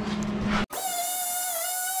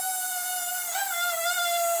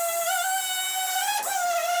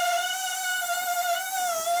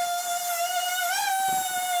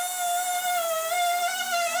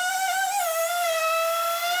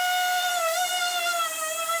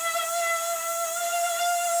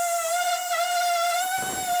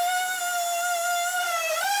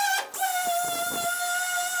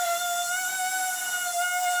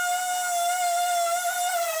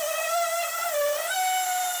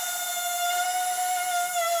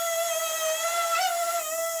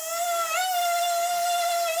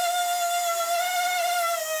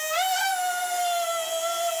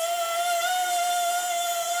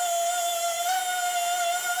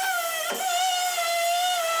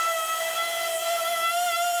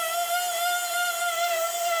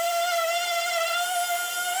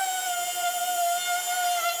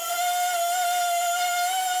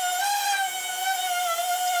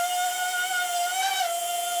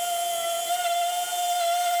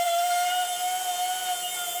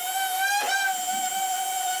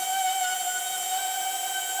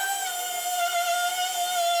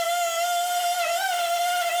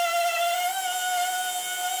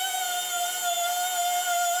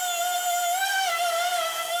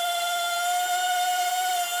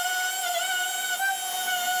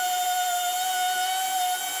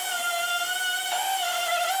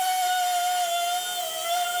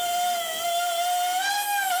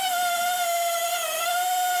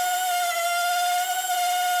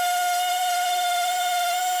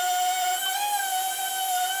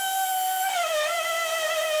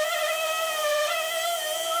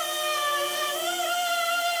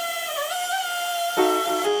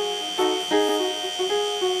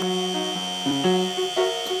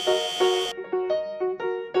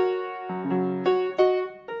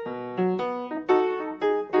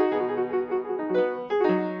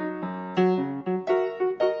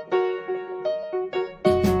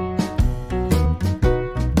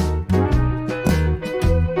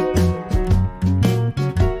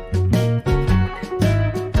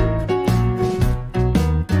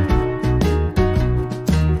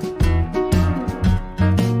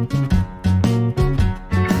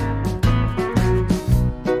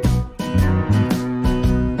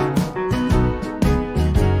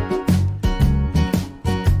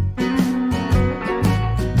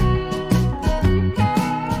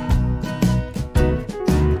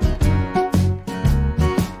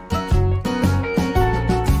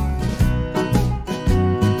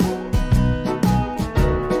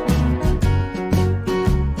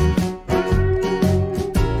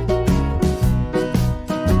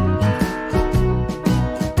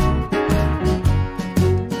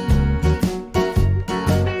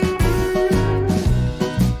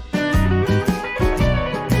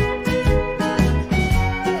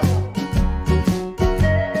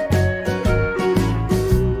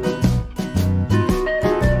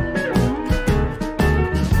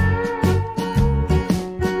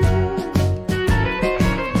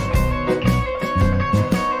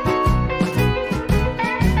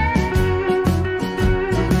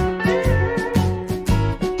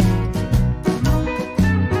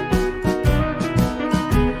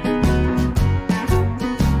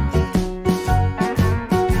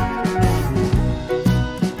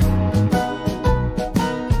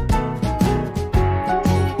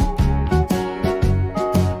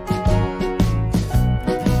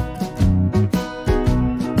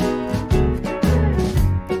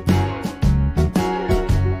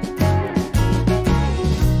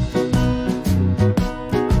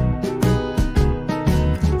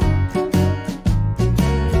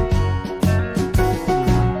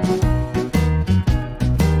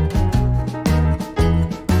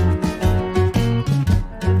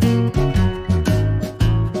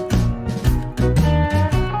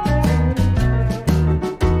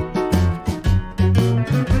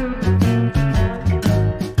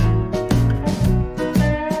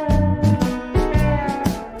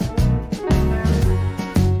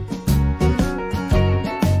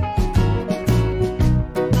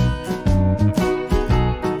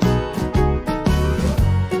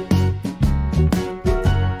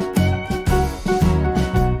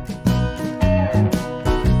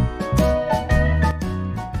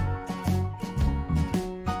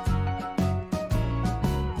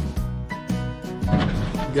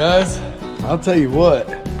 Guys, I'll tell you what,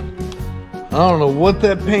 I don't know what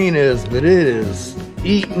that paint is, but it is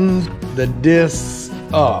eating the discs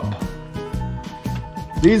up.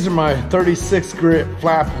 These are my 36 grit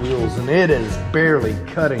flap wheels and it is barely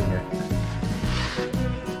cutting it.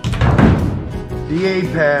 DA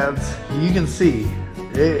pads, you can see,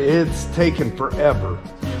 It's taken forever.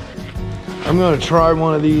 I'm gonna try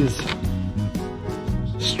one of these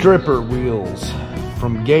stripper wheels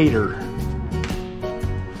from Gator.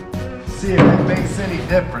 See if it makes any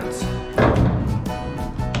difference.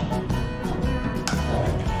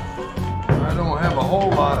 I don't have a whole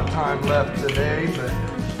lot of time left today, but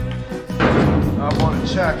I want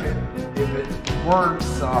to check it. If it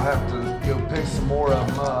works, I'll have to go pick some more of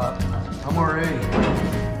them up. I'm already,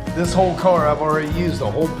 this whole car, I've already used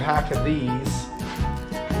a whole pack of these.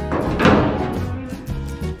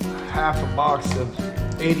 Half a box of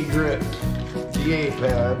 80 grit DA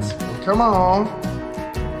pads. Come on.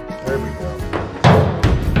 There we go.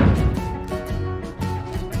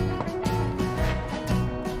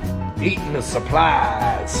 Eating the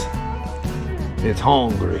supplies. It's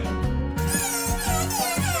hungry.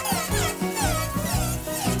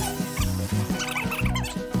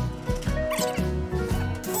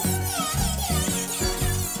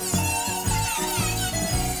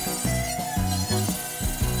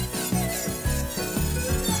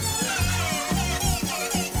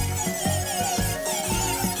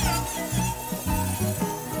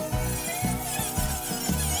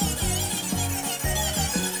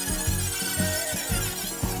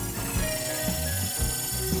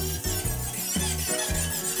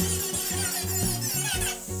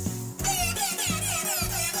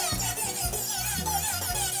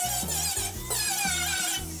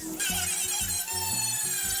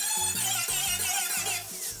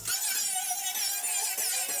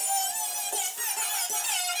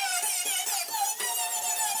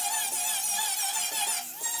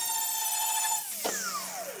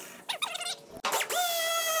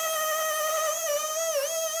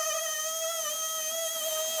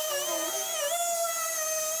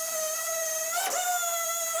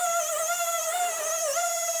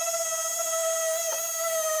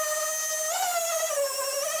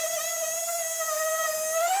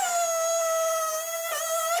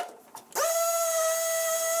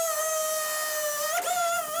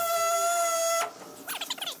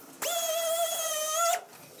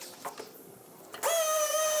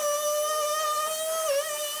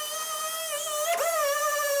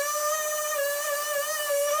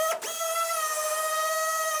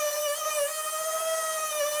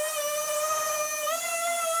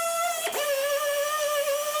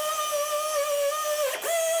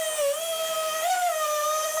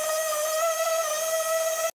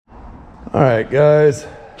 All right, guys,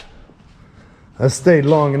 I stayed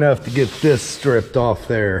long enough to get this stripped off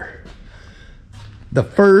there. The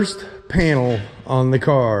first panel on the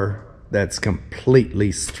car that's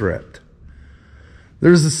completely stripped.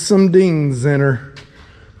 There's some dings in her.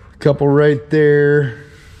 A couple right there.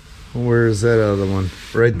 Where's that other one?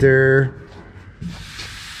 Right there.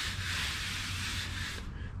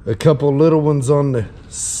 A couple little ones on the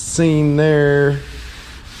seam there.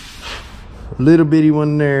 A little bitty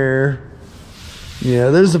one there.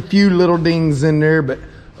 Yeah, there's a few little dings in there, but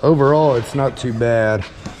overall it's not too bad.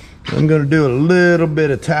 I'm gonna do a little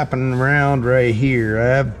bit of tapping around right here. I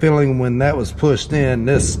have a feeling when that was pushed in,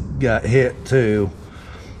 this got hit too.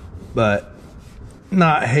 But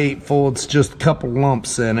not hateful, it's just a couple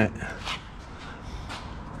lumps in it.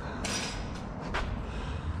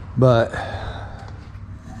 But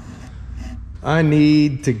I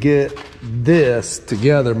need to get this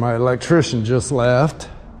together. My electrician just left.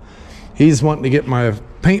 He's wanting to get my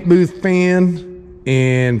paint booth fan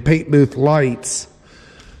and paint booth lights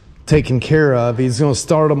taken care of. He's going to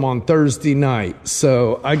start them on Thursday night.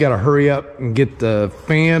 So I got to hurry up and get the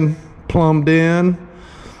fan plumbed in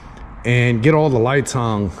and get all the lights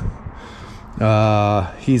hung.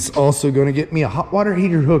 He's also going to get me a hot water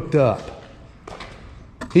heater hooked up.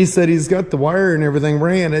 He said he's got the wire and everything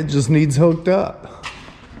ran. It just needs hooked up.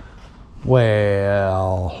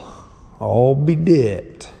 Well, I'll be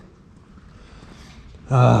dead.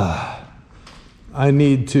 I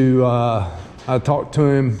need to, I talked to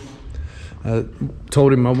him, I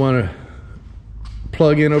told him I want to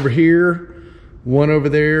plug in over here, one over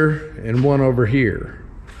there, and one over here.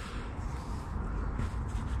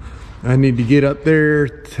 I need to get up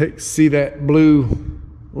there, see that blue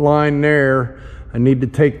line there. I need to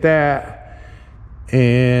take that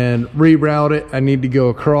and reroute it. I need to go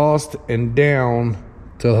across and down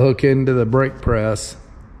to hook into the brake press.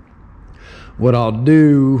 What I'll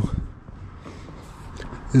do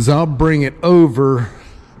is I'll bring it over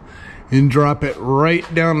and drop it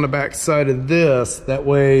right down the back side of this. That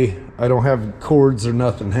way I don't have cords or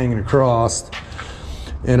nothing hanging across.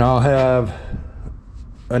 And I'll have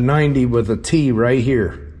a 90 with a T right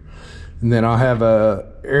here. And then I'll have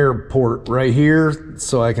a air port right here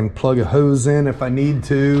so I can plug a hose in if I need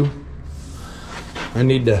to. I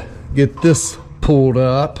need to get this pulled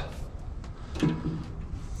up.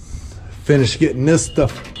 Finish getting this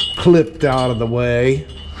stuff clipped out of the way.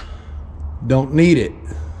 Don't need it.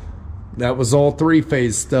 That was all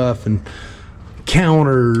three-phase stuff and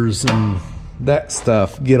counters and that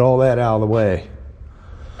stuff. Get all that out of the way.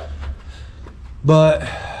 But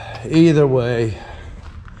either way,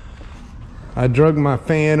 I drug my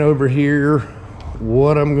fan over here.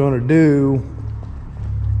 What I'm gonna do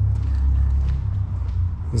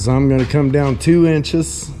is I'm gonna come down 2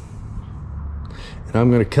 inches and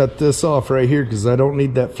I'm gonna cut this off right here because I don't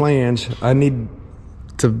need that flange. I need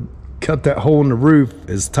to cut that hole in the roof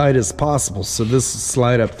as tight as possible so this will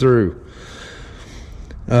slide up through.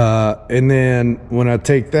 And then when I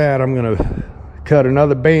take that, I'm gonna cut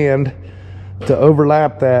another band to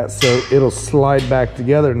overlap that so it'll slide back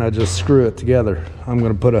together, and I just screw it together. I'm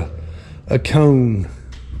gonna put a cone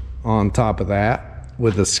on top of that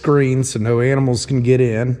with a screen so no animals can get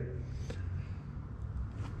in.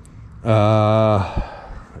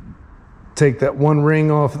 Take that one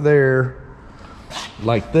ring off there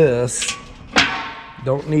like this.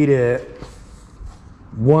 Don't need it.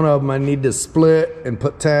 One of them I need to split and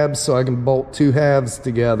put tabs so I can bolt 2 halves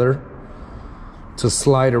together to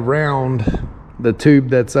slide around the tube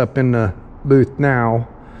that's up in the booth now.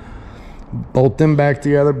 Bolt them back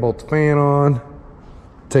together, bolt the fan on,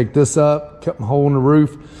 take this up, cut my hole in the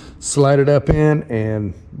roof, slide it up in,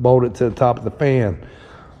 and bolt it to the top of the fan.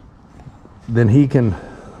 Then he can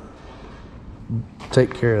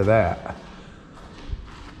take care of that.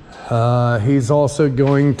 He's also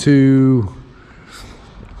going to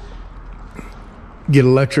get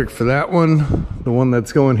electric for that one, the one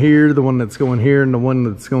that's going here, the one that's going here, and the one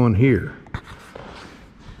that's going here,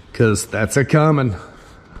 because that's a coming.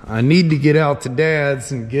 I need to get out to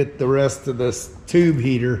Dad's and get the rest of this tube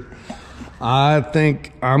heater. I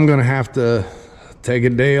think I'm gonna have to take a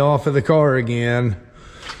day off of the car again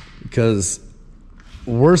because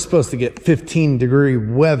we're supposed to get 15-degree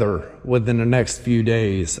weather within the next few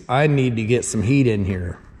days. I need to get some heat in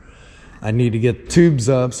here. I need to get tubes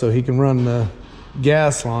up so he can run the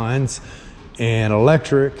gas lines and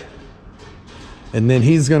electric, and then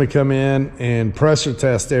he's going to come in and pressure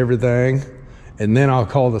test everything, and then I'll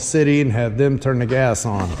call the city and have them turn the gas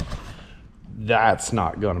on. That's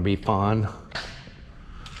not going to be fun,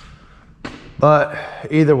 but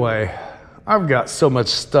either way, I've got so much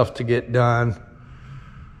stuff to get done.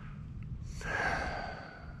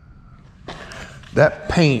 That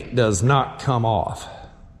paint does not come off.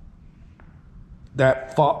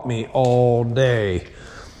 That fought me all day.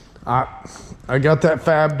 I got that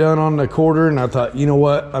fab done on the quarter, and I thought, you know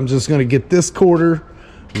what? I'm just gonna get this quarter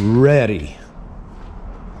ready.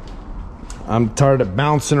 I'm tired of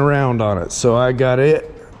bouncing around on it. So I got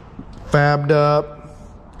it fabbed up,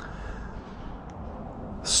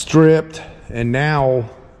 stripped, and now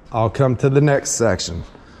I'll come to the next section.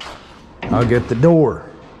 I'll get the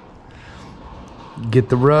door, get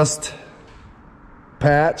the rust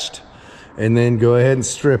patched, and then go ahead and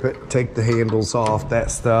strip it, take the handles off, that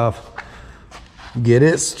stuff, get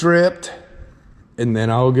it stripped, and then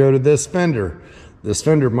I'll go to this fender. This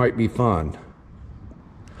fender might be fun.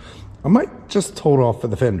 I might just hold off for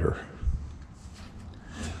the fender.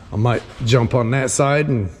 I might jump on that side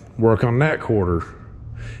and work on that quarter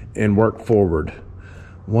and work forward.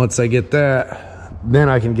 Once I get that, then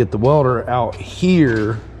I can get the welder out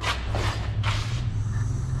here.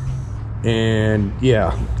 And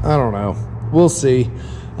yeah, I don't know. We'll see.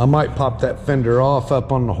 I might pop that fender off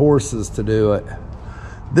up on the horses to do it.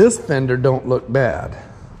 This fender don't look bad.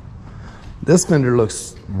 This fender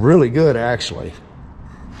looks really good, actually.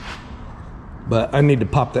 But I need to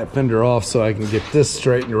pop that fender off so I can get this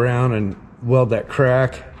straightened around and weld that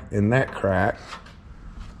crack and that crack.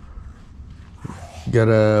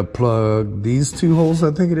 Gotta plug these 2 holes,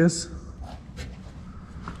 I think it is.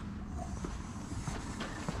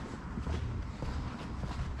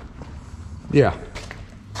 Yeah.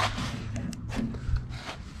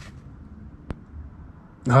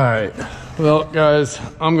 All right. Well, guys,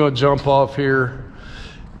 I'm going to jump off here.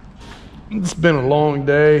 It's been a long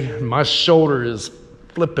day. My shoulder is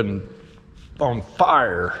flipping on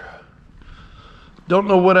fire. Don't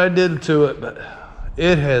know what I did to it, but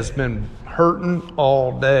it has been hurting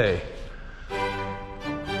all day. All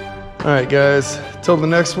right, guys. Till the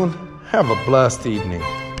next one, have a blessed evening.